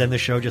 and then the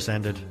show just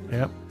ended.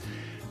 Yep.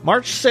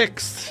 March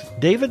 6th,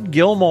 David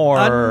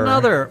Gilmour.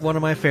 Another one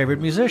of my favorite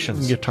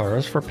musicians.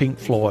 Guitarist for Pink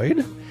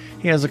Floyd.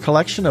 He has a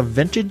collection of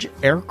vintage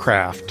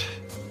aircraft.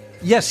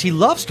 Yes, he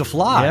loves to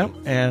fly. Yep,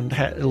 and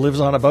lives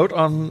on a boat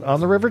on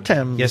the River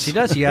Thames. Yes, he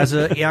does. He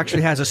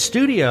actually has a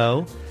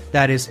studio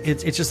that is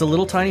it's just a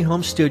little tiny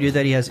home studio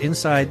that he has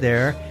inside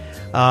there,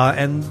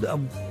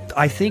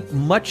 I think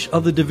much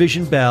of the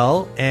Division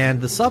Bell and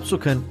the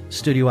subsequent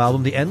studio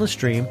album, The Endless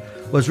Stream,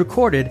 was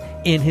recorded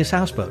in his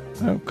houseboat.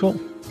 Oh,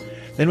 cool.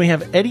 Then we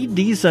have Eddie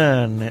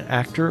Deason,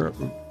 actor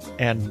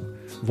and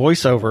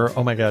voiceover.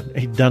 Oh my God,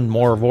 he's done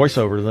more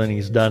voiceover than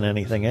he's done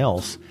anything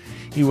else.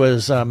 He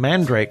was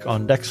Mandrake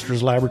on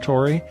Dexter's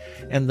Laboratory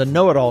and the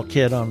Know-It-All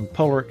Kid on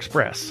Polar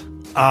Express.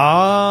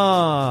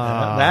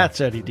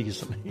 That's Eddie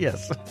Deason.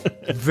 Yes.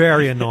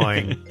 Very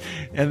annoying.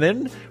 And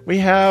then we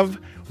have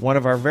one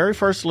of our very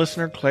first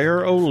listener,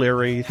 Claire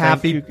O'Leary.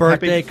 Happy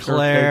birthday,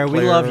 Claire.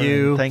 We love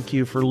you. Thank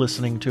you for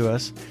listening to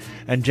us.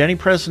 And Jenny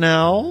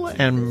Presnell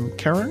and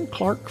Karen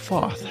Clark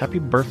Foth. Happy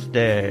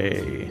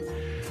birthday.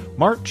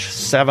 March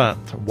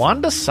 7th,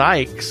 Wanda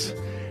Sykes,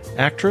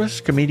 actress,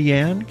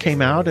 comedian,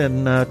 came out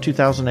in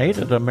 2008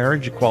 at a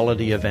marriage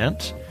equality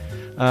event.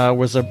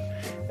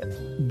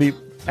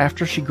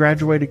 After she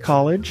graduated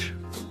college,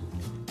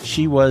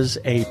 she was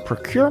a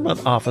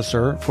procurement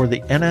officer for the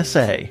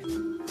NSA.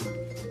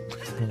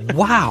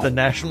 Wow. The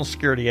National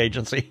Security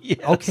Agency. Yes.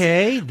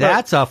 Okay,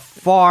 that's a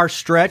far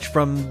stretch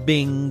from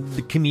being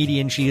the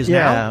comedian she is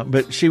now. Yeah,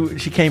 but she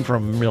came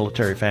from a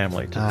military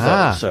family,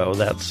 so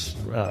that's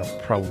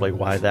probably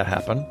why that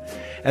happened.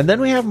 And then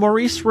we have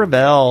Maurice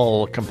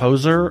Ravel,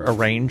 composer,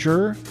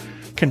 arranger,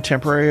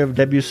 contemporary of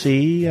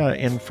Debussy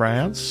in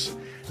France.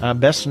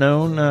 Best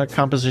known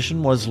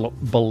composition was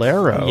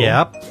Bolero.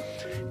 Yep.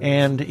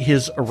 And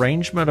his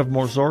arrangement of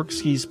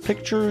Mussorgsky's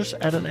pictures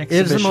at an exhibition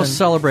It is the most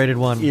celebrated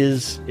one.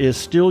 Is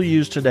still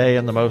used today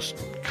and the most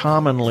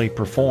commonly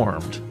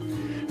performed.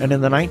 And in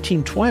the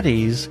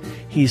 1920s,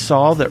 he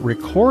saw that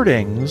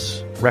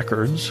records,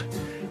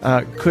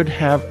 could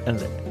have a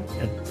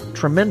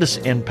tremendous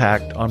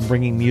impact on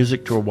bringing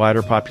music to a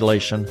wider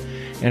population,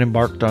 and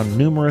embarked on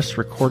numerous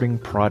recording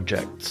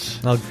projects,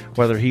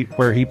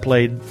 where he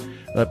played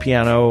the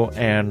piano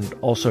and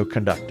also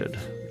conducted.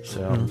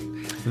 So.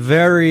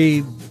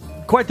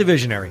 Quite the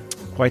visionary.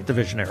 Quite the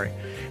visionary.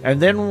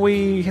 And then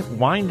we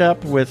wind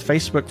up with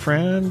Facebook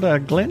friend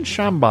Glenn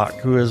Schambach,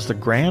 who is the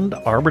Grand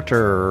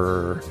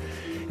Arbiter.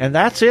 And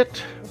that's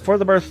it for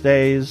the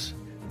birthdays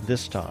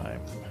this time.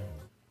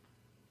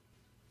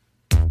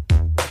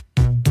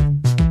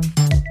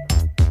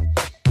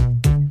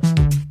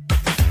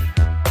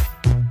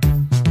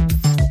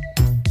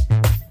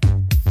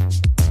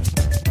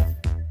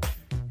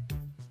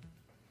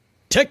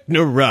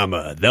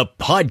 Technorama, the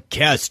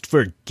podcast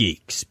for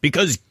geeks,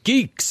 because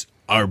geeks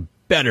are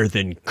better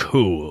than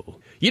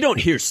cool. You don't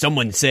hear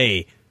someone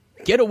say,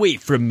 "Get away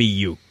from me,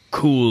 you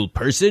cool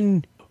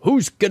person."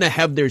 Who's gonna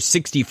have their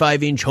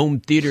 65-inch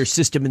home theater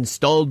system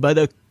installed by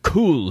the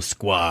Cool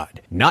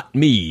Squad? Not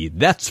me,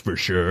 that's for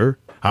sure.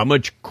 How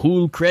much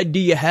cool cred do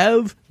you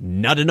have?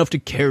 Not enough to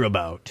care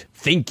about.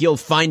 Think you'll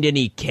find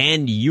any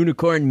canned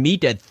unicorn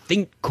meat at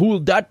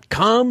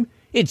thinkcool.com?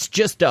 It's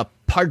just a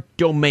part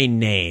domain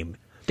name.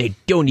 They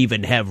don't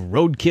even have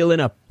roadkill in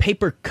a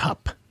paper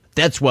cup.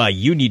 That's why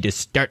you need to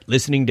start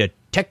listening to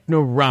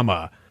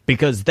Technorama,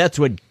 because that's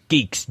what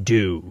geeks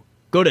do.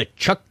 Go to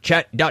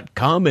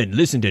chuckchat.com and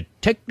listen to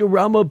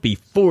Technorama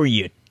before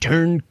you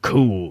turn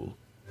cool.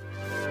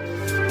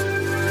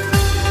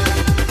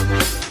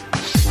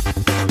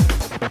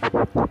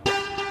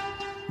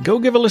 Go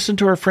give a listen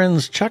to our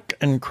friends Chuck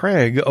and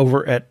Craig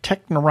over at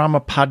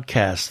Technorama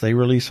Podcast. They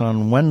release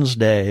on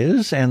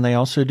Wednesdays, and they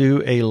also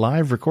do a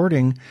live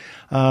recording,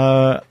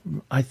 I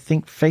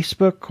think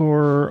Facebook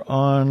or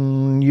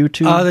on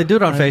YouTube. They do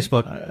it on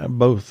Facebook.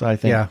 Both, I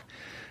think. Yeah.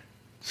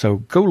 So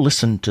go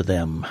listen to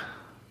them.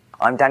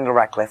 I'm Daniel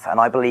Radcliffe, and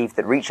I believe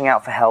that reaching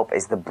out for help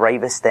is the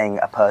bravest thing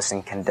a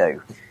person can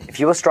do. If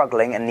you are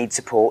struggling and need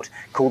support,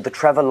 call the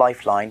Trevor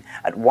Lifeline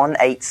at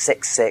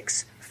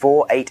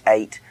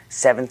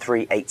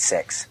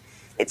 1-866-488-7386.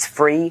 It's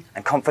free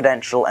and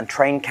confidential, and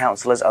trained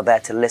counsellors are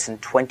there to listen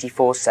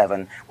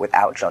 24/7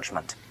 without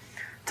judgment.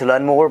 To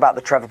learn more about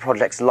the Trevor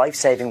Project's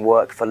life-saving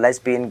work for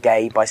lesbian,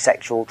 gay,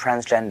 bisexual,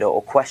 transgender,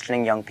 or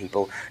questioning young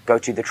people, go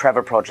to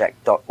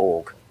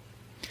thetrevorproject.org.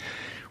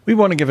 We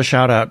want to give a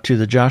shout-out to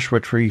the Joshua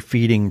Tree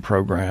Feeding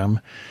Program.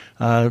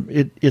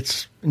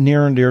 It's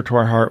near and dear to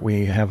our heart.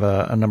 We have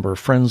a number of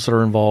friends that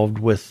are involved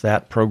with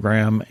that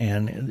program,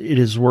 and it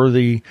is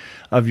worthy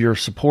of your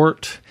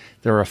support.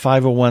 They're a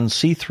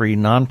 501c3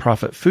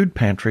 nonprofit food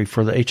pantry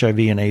for the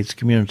HIV and AIDS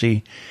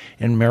community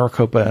in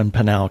Maricopa and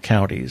Pinal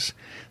counties.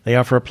 They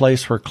offer a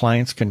place where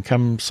clients can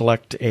come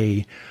select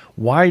a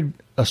wide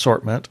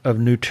assortment of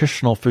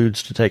nutritional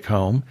foods to take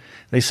home.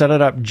 They set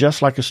it up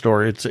just like a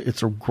store. It's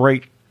a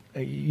great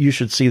you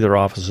should see their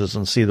offices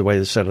and see the way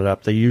they set it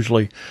up. They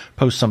usually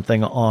post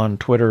something on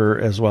Twitter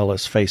as well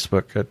as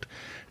Facebook at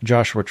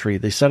Joshua Tree.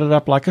 They set it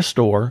up like a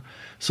store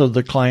so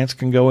the clients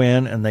can go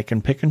in and they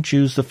can pick and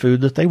choose the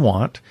food that they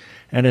want,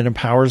 and it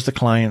empowers the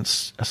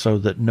clients so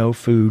that no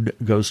food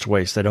goes to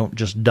waste. They don't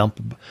just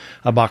dump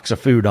a box of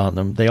food on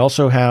them. They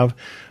also have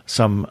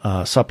some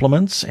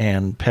supplements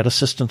and pet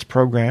assistance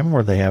program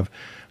where they have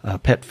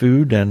pet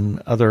food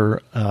and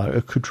other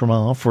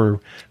accoutrements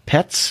for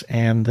pets,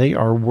 and they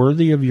are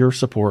worthy of your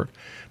support.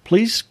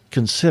 Please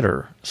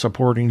consider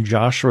supporting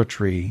Joshua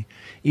Tree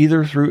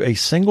either through a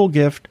single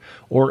gift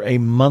or a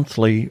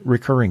monthly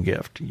recurring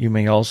gift. You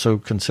may also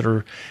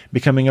consider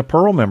becoming a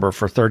Pearl member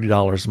for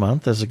 $30 a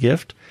month as a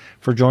gift.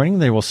 For joining,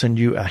 they will send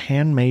you a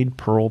handmade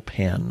Pearl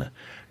pen.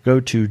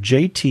 Go to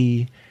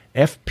jtfp.org.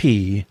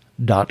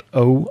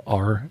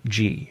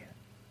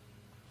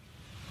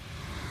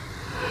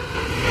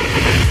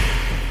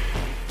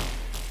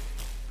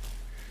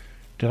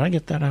 Did I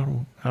get that out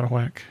of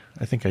whack?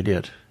 I think I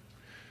did.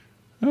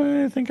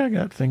 I think I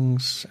got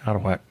things out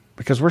of whack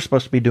because we're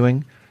supposed to be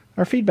doing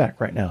our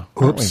feedback right now.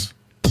 Oops.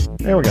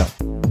 There we go.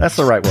 That's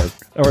the right word.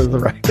 Or the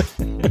right.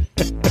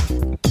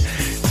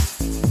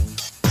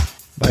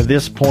 By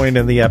this point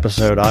in the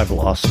episode, I've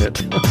lost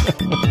it.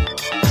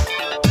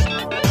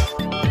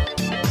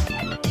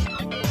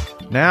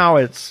 Now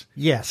it's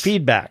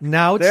feedback.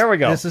 Now it's, there we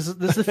go. This is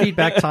the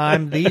feedback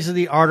time. These are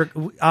the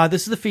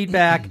this is the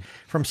feedback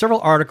from several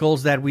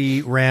articles that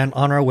we ran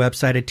on our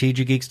website at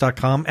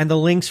tggeeks.com, and the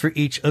links for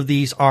each of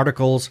these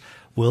articles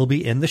will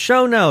be in the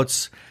show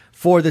notes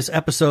for this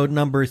episode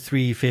number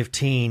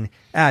 315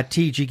 at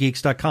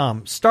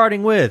tggeeks.com.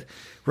 Starting with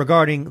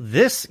regarding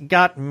This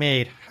Got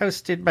Made,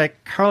 hosted by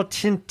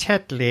Carlton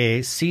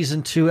Tetley,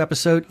 season 2,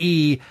 episode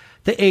E.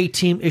 The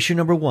A-Team, issue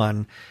number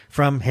 1,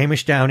 from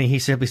Hamish Downey. He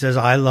simply says,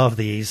 I love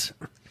these.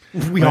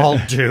 We all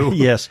do.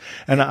 Yes.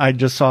 And I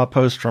just saw a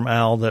post from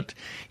Al that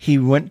he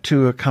went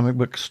to a comic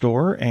book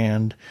store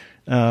and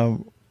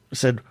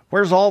said,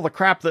 where's all the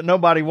crap that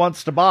nobody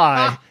wants to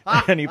buy?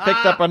 And he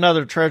picked up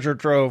another treasure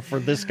trove for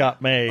This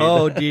Got Made.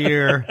 Oh,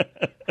 dear.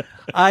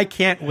 I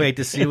can't wait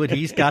to see what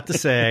he's got to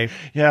say.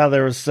 Yeah,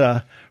 there was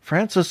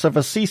Francis of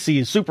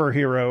Assisi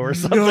superhero or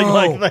something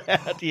like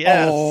that.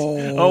 Yes.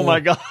 Oh, my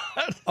God.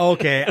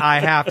 Okay, I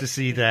have to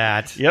see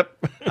that.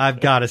 Yep. I've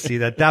got to see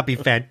that. That'd be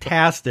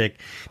fantastic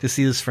to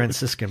see this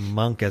Franciscan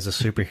monk as a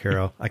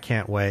superhero. I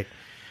can't wait.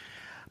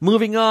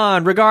 Moving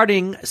on,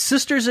 regarding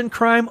Sisters in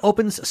Crime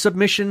opens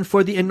submission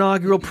for the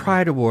inaugural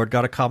Pride Award.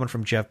 Got a comment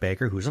from Jeff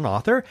Baker, who's an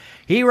author.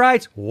 He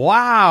writes,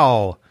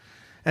 wow.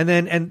 And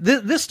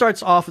this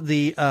starts off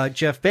the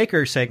Jeff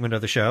Baker segment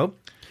of the show.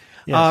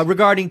 Yes.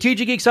 Regarding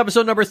TG Geeks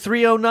episode number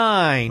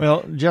 309.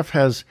 Well, Jeff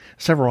has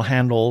several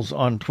handles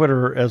on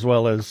Twitter as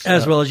well as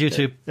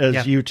YouTube.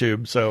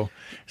 YouTube, so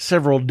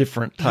several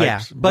different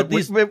types. Yeah, but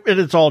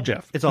it's all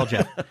Jeff. It's all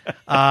Jeff.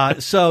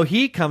 So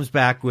he comes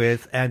back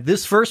with, and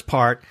this first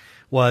part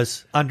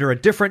was under a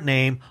different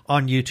name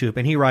on YouTube,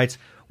 and he writes,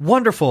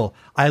 wonderful.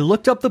 I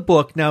looked up the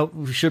book. Now,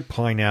 we should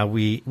point out,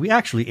 we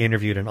actually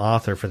interviewed an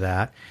author for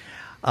that.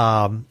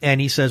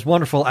 And he says,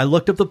 wonderful. I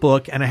looked up the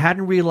book and I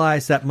hadn't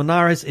realized that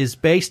Menares is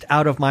based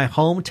out of my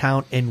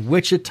hometown in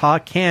Wichita,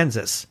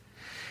 Kansas.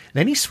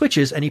 Then he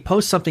switches and he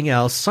posts something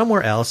else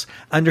somewhere else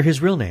under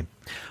his real name.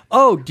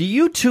 Oh, do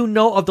you two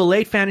know of the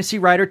late fantasy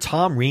writer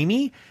Tom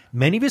Reamy?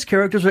 Many of his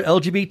characters were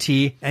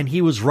LGBT and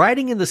he was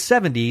writing in the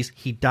 70s.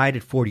 He died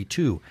at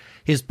 42.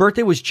 His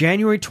birthday was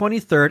January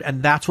 23rd,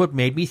 and that's what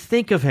made me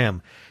think of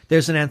him.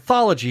 There's an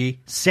anthology,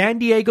 San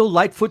Diego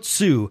Lightfoot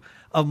Sioux,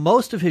 of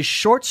most of his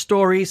short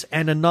stories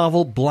and a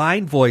novel,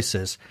 Blind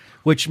Voices,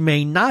 which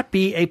may not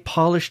be a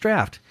polished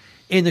draft.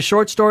 In the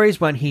short stories,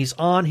 when he's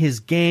on his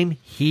game,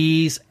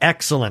 he's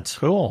excellent.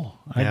 Cool.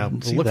 I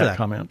didn't see that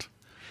comment.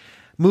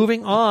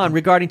 Moving on,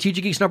 regarding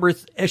TG Geeks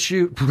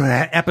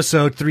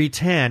episode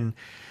 310,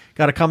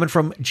 got a comment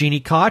from Jeannie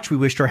Koch. We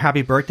wished her a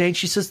happy birthday, and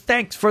she says,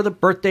 thanks for the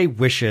birthday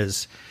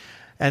wishes.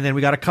 And then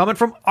we got a comment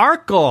from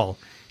Arkle.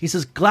 He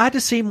says, glad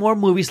to see more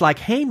movies like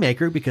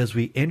Haymaker, because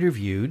we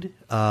interviewed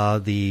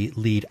the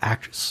lead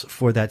actress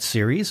for that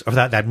series, or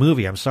that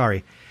movie, I'm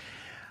sorry.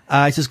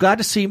 He says, glad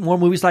to see more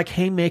movies like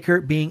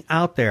Haymaker being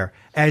out there.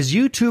 As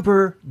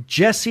YouTuber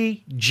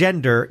Jesse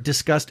Gender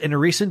discussed in a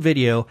recent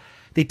video,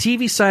 the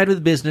TV side of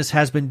the business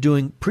has been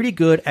doing pretty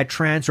good at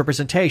trans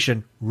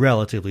representation,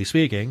 relatively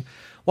speaking,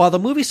 while the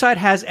movie side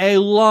has a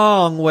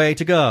long way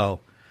to go.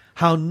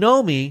 How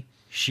Nomi,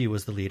 she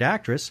was the lead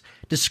actress,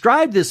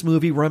 described this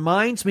movie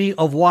reminds me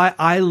of why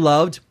I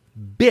loved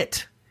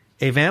Bit,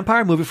 a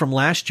vampire movie from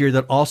last year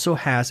that also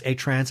has a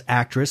trans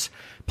actress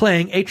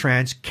playing a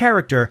trans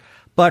character,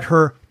 but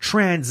her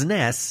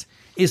transness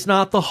is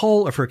not the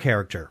whole of her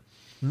character.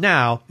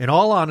 Now, in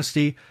all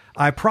honesty,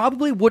 I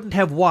probably wouldn't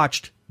have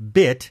watched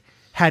Bit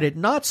had it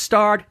not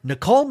starred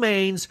Nicole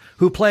Maines,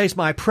 who plays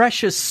my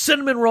precious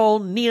cinnamon roll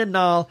Nia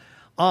Nal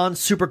on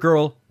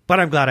Supergirl, but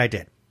I'm glad I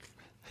did.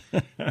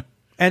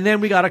 And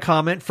then we got a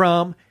comment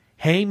from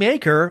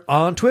Haymaker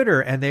on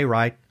Twitter, and they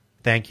write,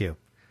 thank you.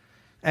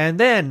 And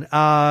then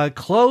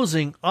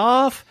closing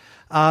off,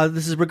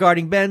 This is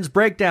regarding Ben's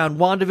breakdown,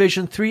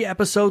 WandaVision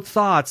 3-episode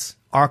thoughts.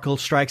 Arkle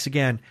strikes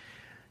again.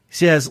 He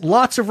says,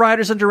 lots of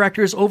writers and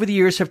directors over the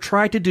years have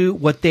tried to do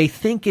what they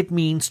think it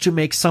means to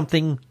make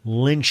something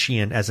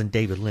Lynchian, as in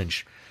David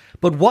Lynch.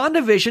 But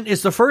WandaVision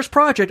is the first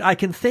project I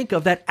can think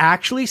of that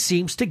actually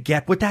seems to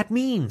get what that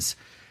means.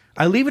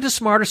 I leave it to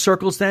smarter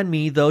circles than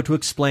me, though, to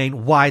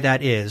explain why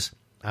that is.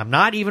 I'm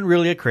not even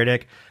really a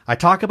critic. I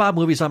talk about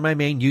movies on my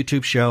main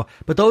YouTube show,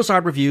 but those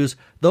aren't reviews.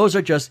 Those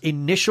are just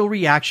initial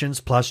reactions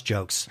plus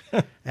jokes.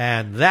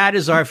 And that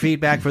is our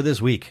feedback for this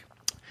week.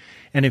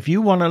 And if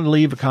you want to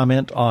leave a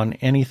comment on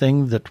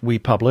anything that we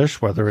publish,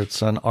 whether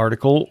it's an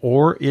article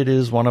or it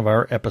is one of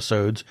our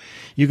episodes,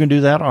 you can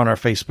do that on our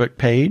Facebook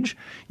page.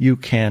 You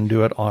can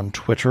do it on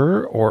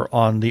Twitter or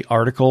on the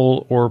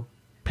article or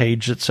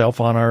page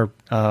itself on our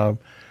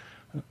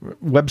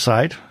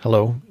website.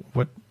 Hello.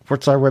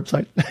 What's our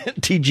website?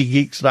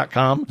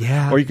 tggeeks.com.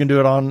 Yeah. Or you can do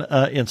it on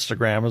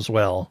Instagram as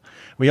well.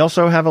 We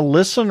also have a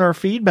listener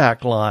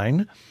feedback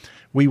line.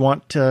 We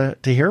want to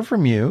hear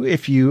from you.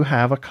 If you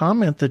have a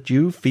comment that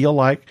you feel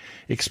like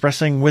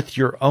expressing with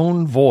your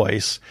own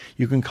voice,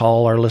 you can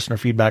call our listener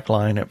feedback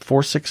line at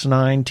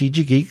 469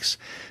 TG Geeks.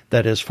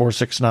 That is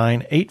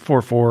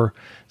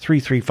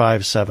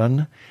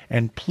 469-844-3357.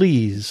 And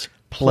please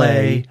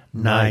play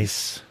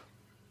nice.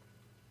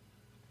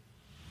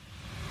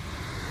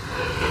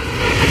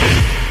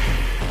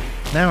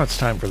 Now it's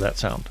time for that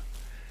sound.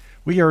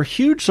 We are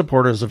huge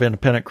supporters of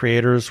independent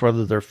creators,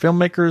 whether they're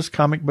filmmakers,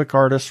 comic book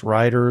artists,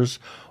 writers,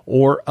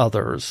 or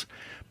others.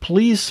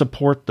 Please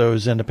support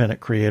those independent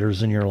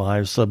creators in your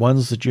lives, the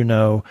ones that you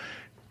know.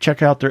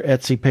 Check out their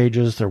Etsy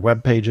pages, their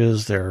web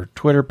pages, their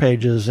Twitter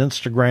pages,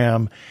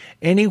 Instagram,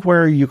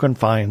 anywhere you can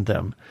find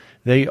them.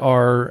 They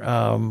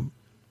are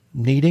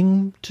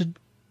needing to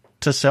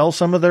sell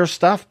some of their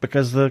stuff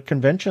because the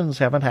conventions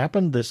haven't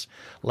happened this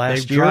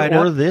last year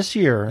or this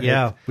year.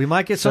 Yeah, we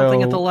might get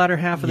something at the latter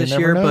half of this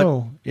year.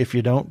 But if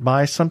you don't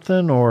buy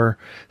something or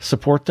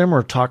support them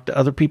or talk to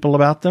other people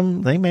about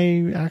them, they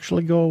may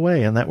actually go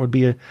away, and that would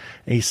be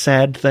a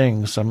sad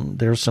thing.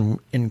 There's some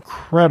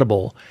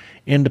incredible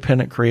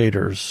independent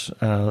creators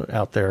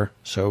out there,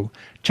 so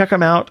check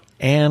them out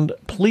and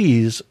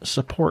please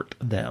support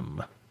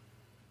them.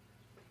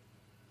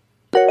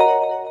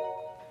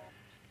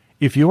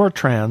 If you are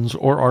trans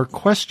or are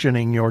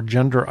questioning your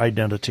gender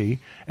identity,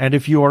 and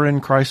if you are in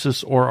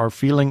crisis or are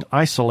feeling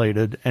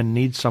isolated and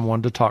need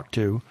someone to talk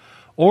to,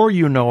 or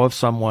you know of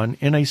someone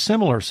in a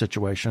similar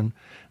situation,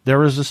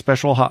 there is a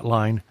special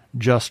hotline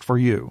just for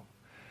you.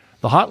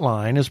 The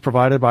hotline is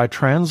provided by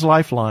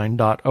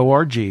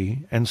translifeline.org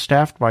and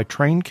staffed by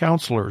trained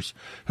counselors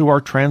who are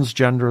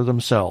transgender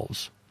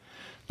themselves.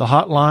 The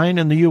hotline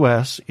in the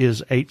U.S.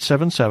 is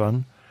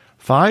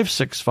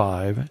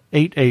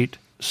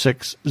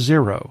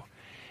 877-565-8860.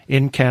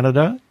 In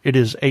Canada, it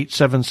is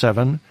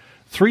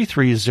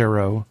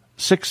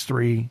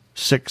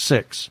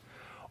 877-330-6366.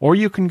 Or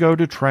you can go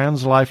to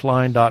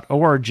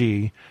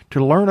translifeline.org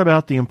to learn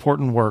about the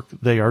important work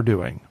they are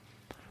doing.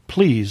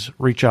 Please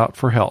reach out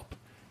for help.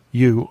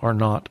 You are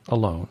not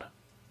alone.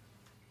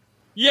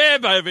 Yeah,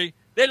 baby.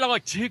 They're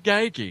like two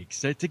gay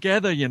geeks. They're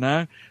together, you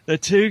know. They're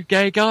two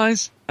gay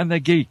guys and they're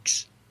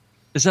geeks.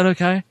 Is that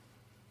okay?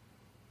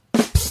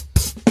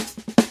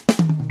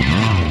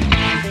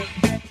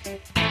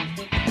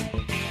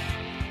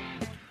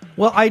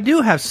 Well, I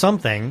do have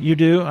something. You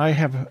do? I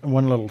have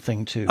one little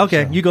thing, too.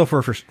 Okay, so. you go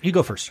first. You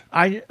go first.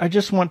 I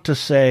just want to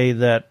say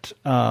that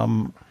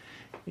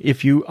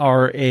if you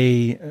are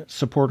a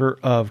supporter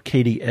of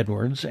Katie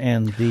Edwards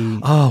and the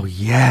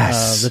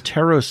the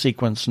tarot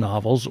sequence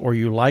novels, or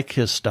you like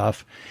his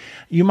stuff,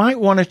 you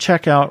might want to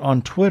check out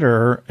on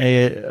Twitter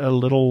a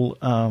little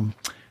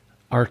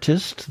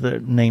artist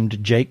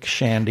named Jake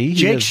Shandy.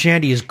 Jake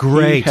Shandy is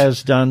great. He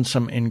has done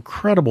some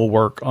incredible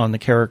work on the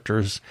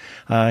characters.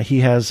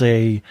 He has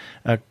a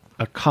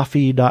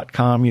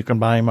coffee.com. You can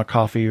buy him a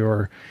coffee,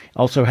 or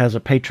also has a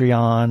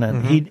Patreon.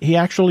 And he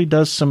actually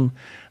does some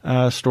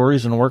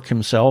stories and work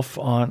himself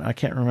on, I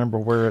can't remember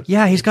where it's.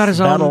 Yeah, he's got his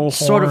own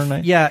sort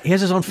of, he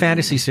has his own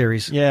fantasy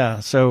series.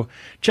 Yeah, so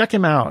check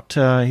him out.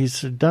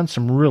 He's done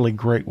some really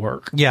great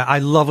work. Yeah, I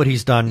love what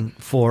he's done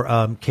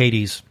for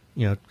Katie's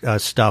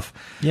stuff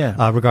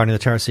regarding the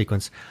tarot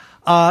sequence.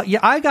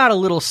 I got a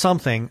little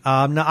something.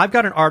 Now, I've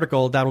got an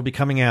article that will be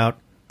coming out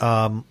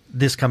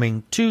this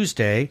coming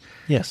Tuesday.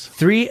 Yes.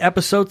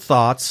 3-episode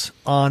thoughts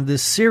on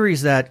this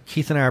series that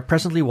Keith and I are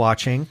presently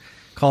watching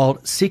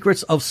called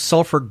Secrets of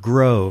Sulphur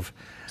Grove.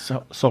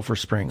 Sulphur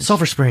Springs.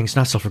 Sulphur Springs,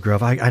 not Sulphur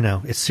Grove. I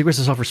know. It's Secrets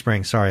of Sulphur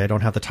Springs. Sorry, I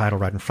don't have the title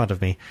right in front of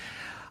me.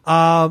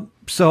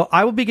 So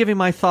I will be giving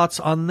my thoughts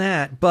on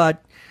that,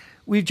 but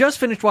we've just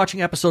finished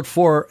watching episode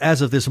 4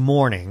 as of this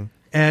morning,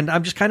 and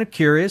I'm just kind of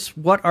curious,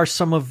 what are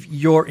some of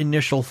your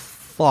initial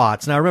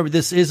thoughts? Now, remember,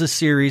 this is a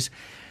series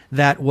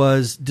that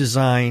was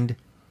designed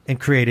and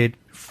created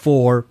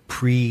for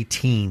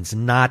pre-teens,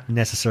 not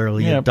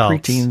necessarily adults.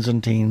 Pre-teens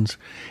and teens.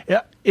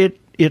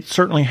 It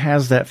certainly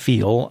has that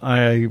feel.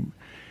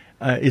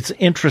 It's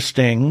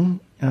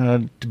interesting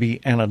to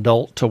be an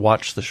adult to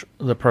watch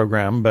the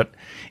program, but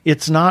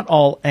it's not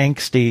all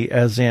angsty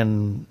as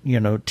in,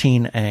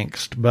 teen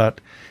angst, but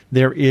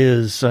there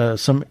is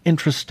some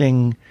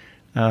interesting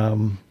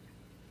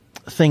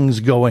things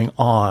going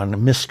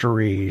on,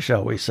 mystery,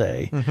 shall we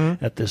say,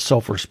 at this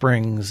Sulphur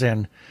Springs,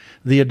 and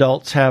the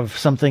adults have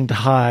something to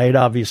hide,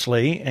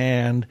 obviously,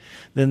 and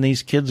then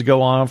these kids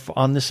go off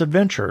on this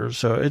adventure.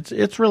 So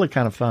it's really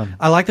kind of fun.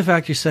 I like the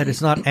fact you said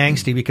it's not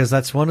angsty, because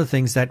that's one of the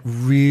things that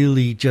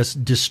really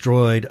just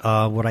destroyed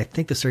what I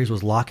think the series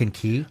was Lock and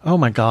Key. Oh,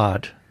 my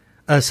God.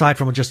 Aside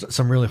from just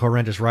some really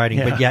horrendous writing.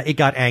 Yeah. But yeah, it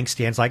got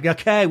angsty, and it's like,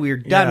 okay, we're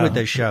done with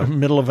this show.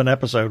 Middle of an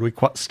episode, we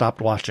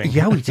stopped watching.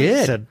 Yeah, we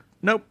did. Said,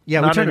 nope.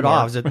 Yeah, we turned it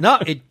off. Said, no,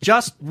 it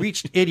just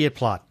reached idiot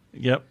plot.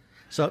 Yep.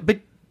 So, but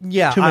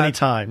yeah. Too many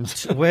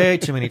times. Way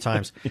too many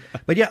times.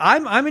 But yeah,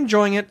 I'm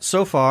enjoying it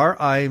so far.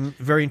 I'm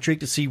very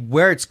intrigued to see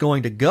where it's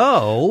going to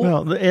go.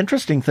 Well, the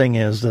interesting thing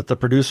is that the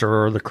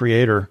producer or the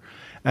creator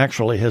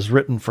actually has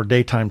written for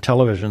daytime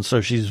television,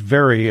 so she's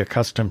very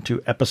accustomed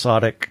to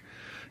episodic,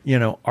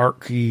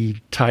 arc-y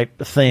type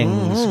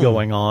things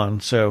going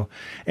on. So,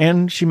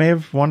 and she may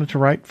have wanted to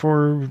write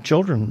for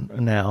children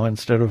now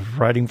instead of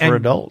writing for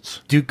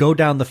adults. Do go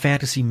down the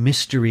fantasy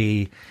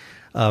mystery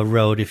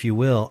road, if you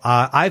will.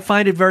 I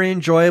find it very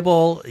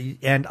enjoyable,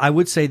 and I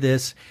would say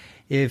this: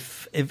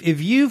 if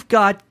you've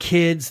got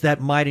kids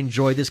that might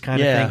enjoy this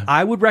kind of thing,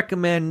 I would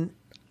recommend.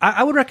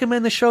 I would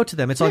recommend the show to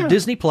them. It's on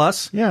Disney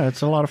Plus. Yeah,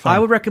 it's a lot of fun. I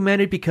would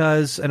recommend it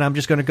because, and I'm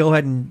just going to go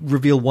ahead and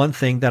reveal one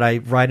thing that I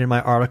write in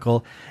my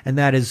article, and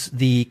that is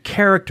the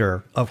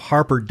character of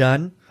Harper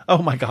Dunn. Oh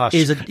my gosh,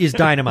 is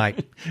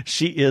dynamite.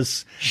 She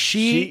is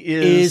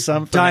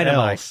something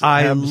dynamite. else.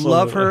 I Absolutely.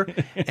 love her,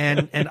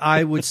 and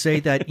I would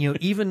say that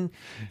even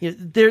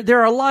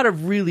there are a lot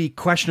of really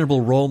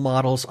questionable role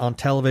models on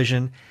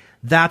television.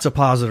 That's a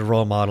positive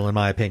role model, in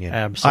my opinion.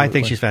 Absolutely, I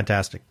think she's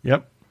fantastic.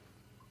 Yep.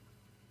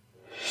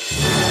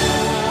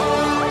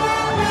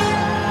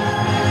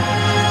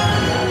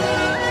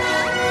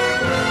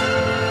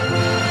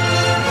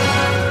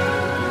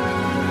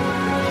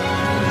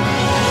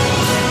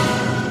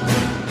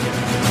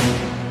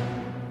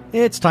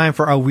 It's time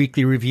for our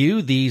weekly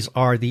review. These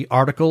are the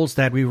articles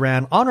that we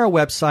ran on our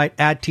website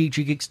at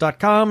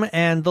tggeeks.com,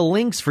 and the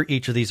links for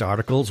each of these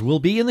articles will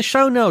be in the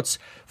show notes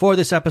for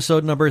this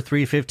episode number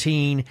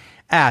 315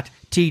 at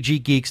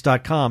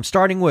tggeeks.com.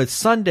 Starting with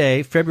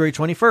Sunday, February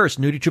 21st,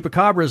 Nudie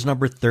Chupacabras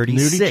number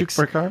 36. Nudie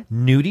Chupacabras?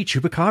 Nudie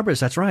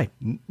Chupacabras, that's right.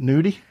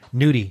 Nudie?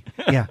 Nudie,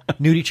 yeah.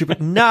 Nudie Chupacabras.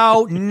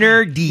 No,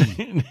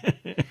 Nerdy.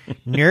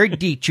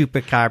 Nerdy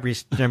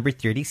Chupacabras number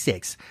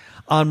 36.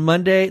 On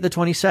Monday, the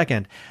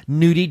 22nd,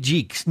 Nudie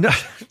Geeks. No,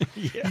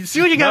 you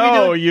see what you got me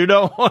doing? No, you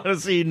don't want to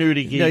see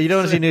Nudie Geeks. No, you don't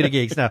want to see Nudie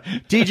Geeks. No.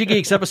 TG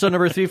Geeks, episode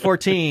number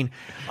 314.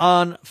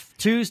 On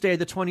Tuesday,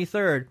 the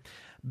 23rd.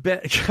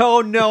 Oh,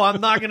 no,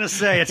 I'm not going to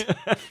say it.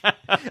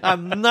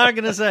 I'm not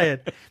going to say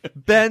it.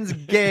 Ben's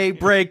Gay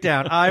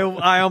Breakdown.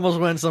 I almost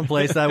went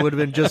someplace that would have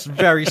been just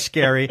very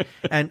scary,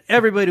 and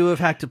everybody would have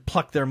had to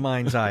pluck their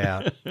mind's eye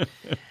out.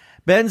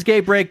 Ben's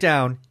Gay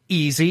Breakdown,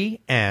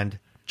 easy and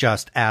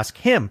just ask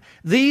him.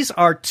 These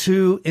are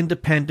two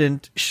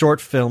independent short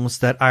films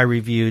that I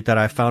reviewed that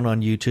I found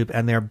on YouTube,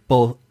 and they're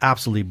both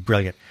absolutely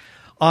brilliant.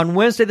 On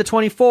Wednesday, the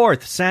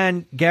 24th,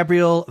 San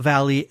Gabriel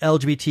Valley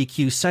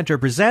LGBTQ Center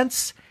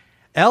presents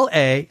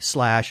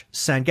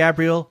LA/San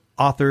Gabriel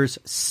Authors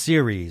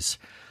Series.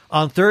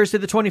 On Thursday,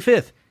 the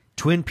 25th,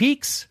 Twin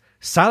Peaks,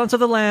 Silence of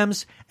the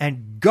Lambs,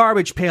 and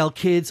Garbage Pail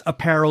Kids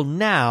apparel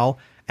now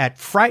at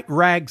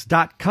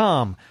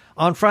frightrags.com.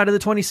 On Friday, the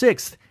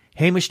 26th,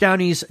 Hamish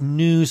Downey's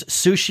News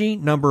Sushi,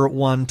 number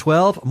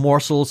 112,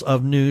 Morsels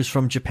of News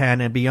from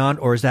Japan and Beyond,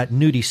 or is that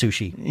Nudie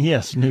Sushi?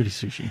 Yes, Nudie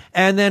Sushi.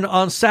 And then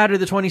on Saturday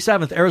the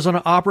 27th,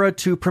 Arizona Opera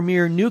to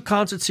premiere new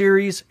concert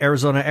series,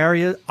 Arizona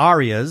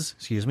Arias,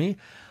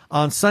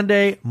 on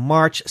Sunday,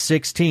 March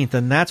 16th.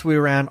 And that's where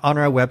we ran on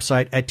our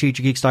website at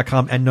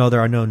tggeeks.com. And no, there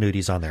are no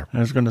nudies on there. I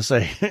was going to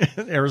say,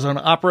 Arizona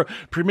Opera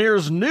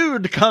premieres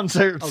nude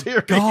concert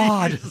series.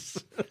 God.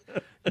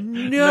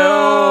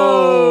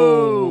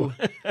 No!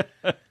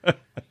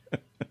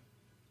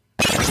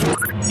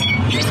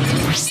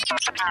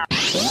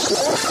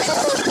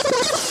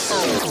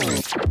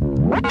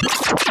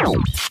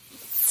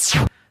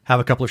 Have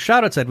a couple of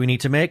shout-outs that we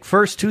need to make.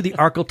 First, to the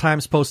Arkle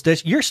Times Post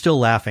Dish. You're still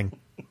laughing.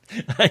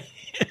 I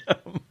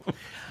am.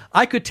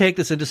 I could take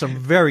this into some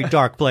very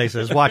dark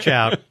places. Watch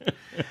out.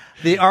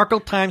 The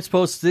Arkle Times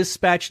Post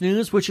Dispatch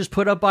News, which is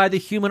put up by the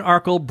human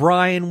Arkle,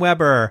 Brian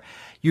Weber.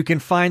 You can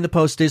find the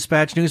Post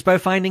Dispatch News by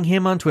finding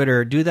him on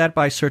Twitter. Do that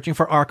by searching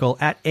for Arkle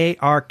at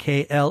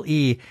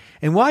ARKLE.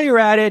 And while you're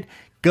at it,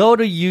 go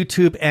to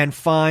YouTube and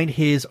find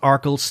his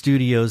Arkle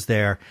Studios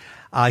there.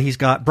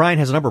 Brian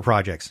has a number of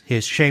projects.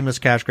 His Shameless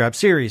Cash Grab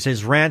series,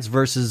 his Rants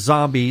vs.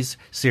 Zombies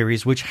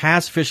series, which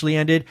has officially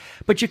ended,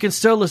 but you can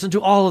still listen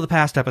to all of the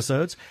past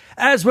episodes,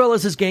 as well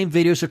as his game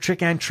videos of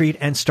Trick and Treat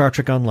and Star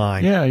Trek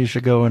Online. Yeah, you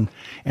should go and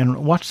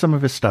watch some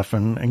of his stuff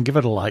and give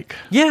it a like.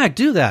 Yeah,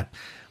 do that.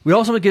 We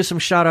also want to give some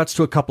shout-outs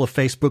to a couple of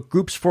Facebook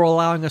groups for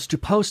allowing us to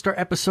post our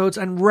episodes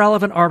and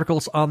relevant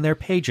articles on their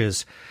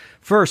pages.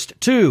 First,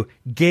 Two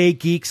Gay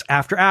Geeks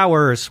After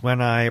Hours. When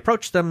I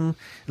approached them,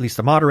 at least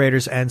the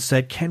moderators, and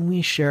said, can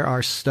we share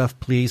our stuff,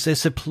 please? They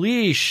said,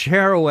 please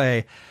share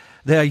away.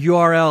 The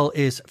URL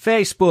is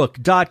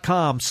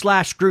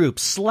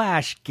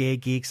facebook.com/group/Gay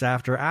Geeks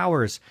After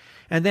Hours.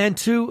 And then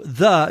to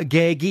The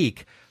Gay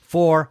Geek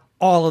for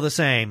all of the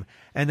same.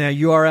 And their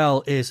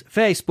URL is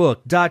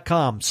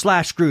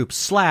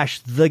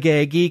facebook.com/group/The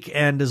Gay Geek.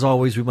 And as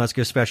always, we must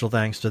give special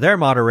thanks to their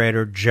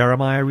moderator,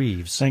 Jeremiah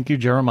Reeves. Thank you,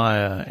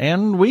 Jeremiah.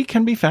 And we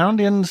can be found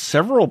in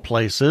several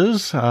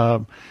places,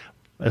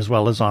 as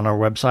well as on our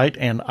website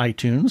and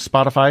iTunes,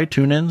 Spotify,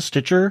 TuneIn,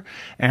 Stitcher,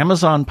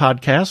 Amazon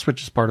Podcasts,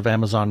 which is part of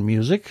Amazon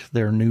Music,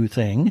 their new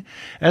thing,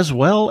 as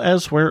well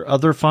as where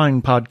other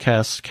fine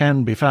podcasts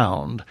can be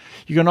found.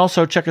 You can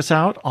also check us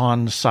out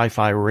on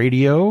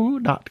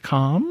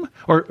sci-fi-radio.com,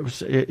 or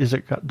is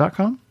it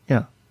 .com?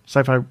 Yeah,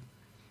 sci-fi.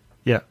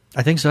 Yeah.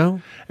 I think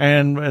so.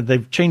 And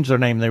they've changed their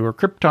name. They were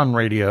Krypton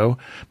Radio,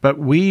 but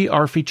we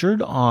are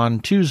featured on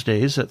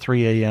Tuesdays at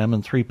 3 a.m.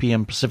 and 3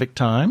 p.m. Pacific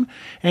time,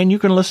 and you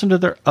can listen to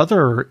their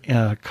other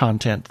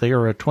content. They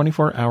are a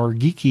 24-hour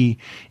geeky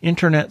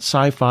internet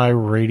sci-fi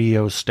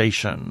radio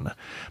station.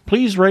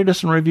 Please rate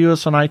us and review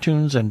us on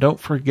iTunes, and don't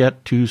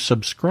forget to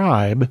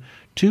subscribe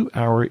to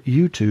our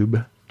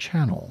YouTube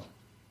channel.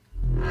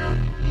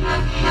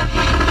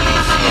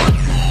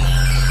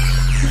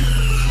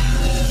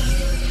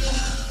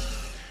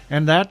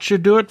 And that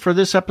should do it for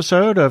this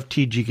episode of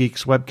TG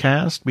Geeks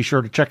Webcast. Be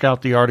sure to check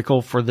out the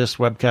article for this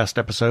webcast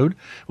episode.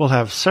 We'll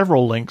have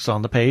several links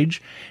on the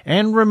page.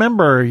 And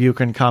remember, you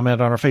can comment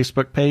on our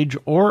Facebook page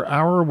or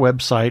our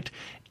website,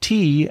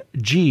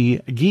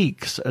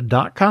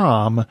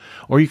 tggeeks.com,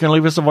 or you can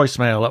leave us a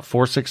voicemail at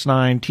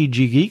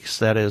 469-TG-GEEKS.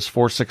 That is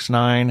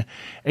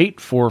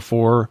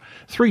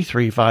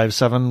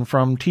 469-844-3357.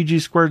 From TG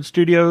Squared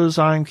Studios,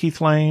 I'm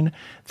Keith Lane.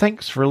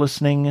 Thanks for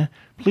listening.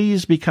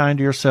 Please be kind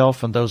to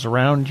yourself and those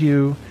around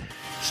you.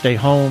 Stay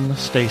home,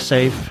 stay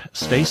safe,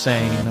 stay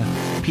sane.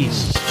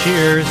 Peace.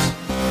 Cheers.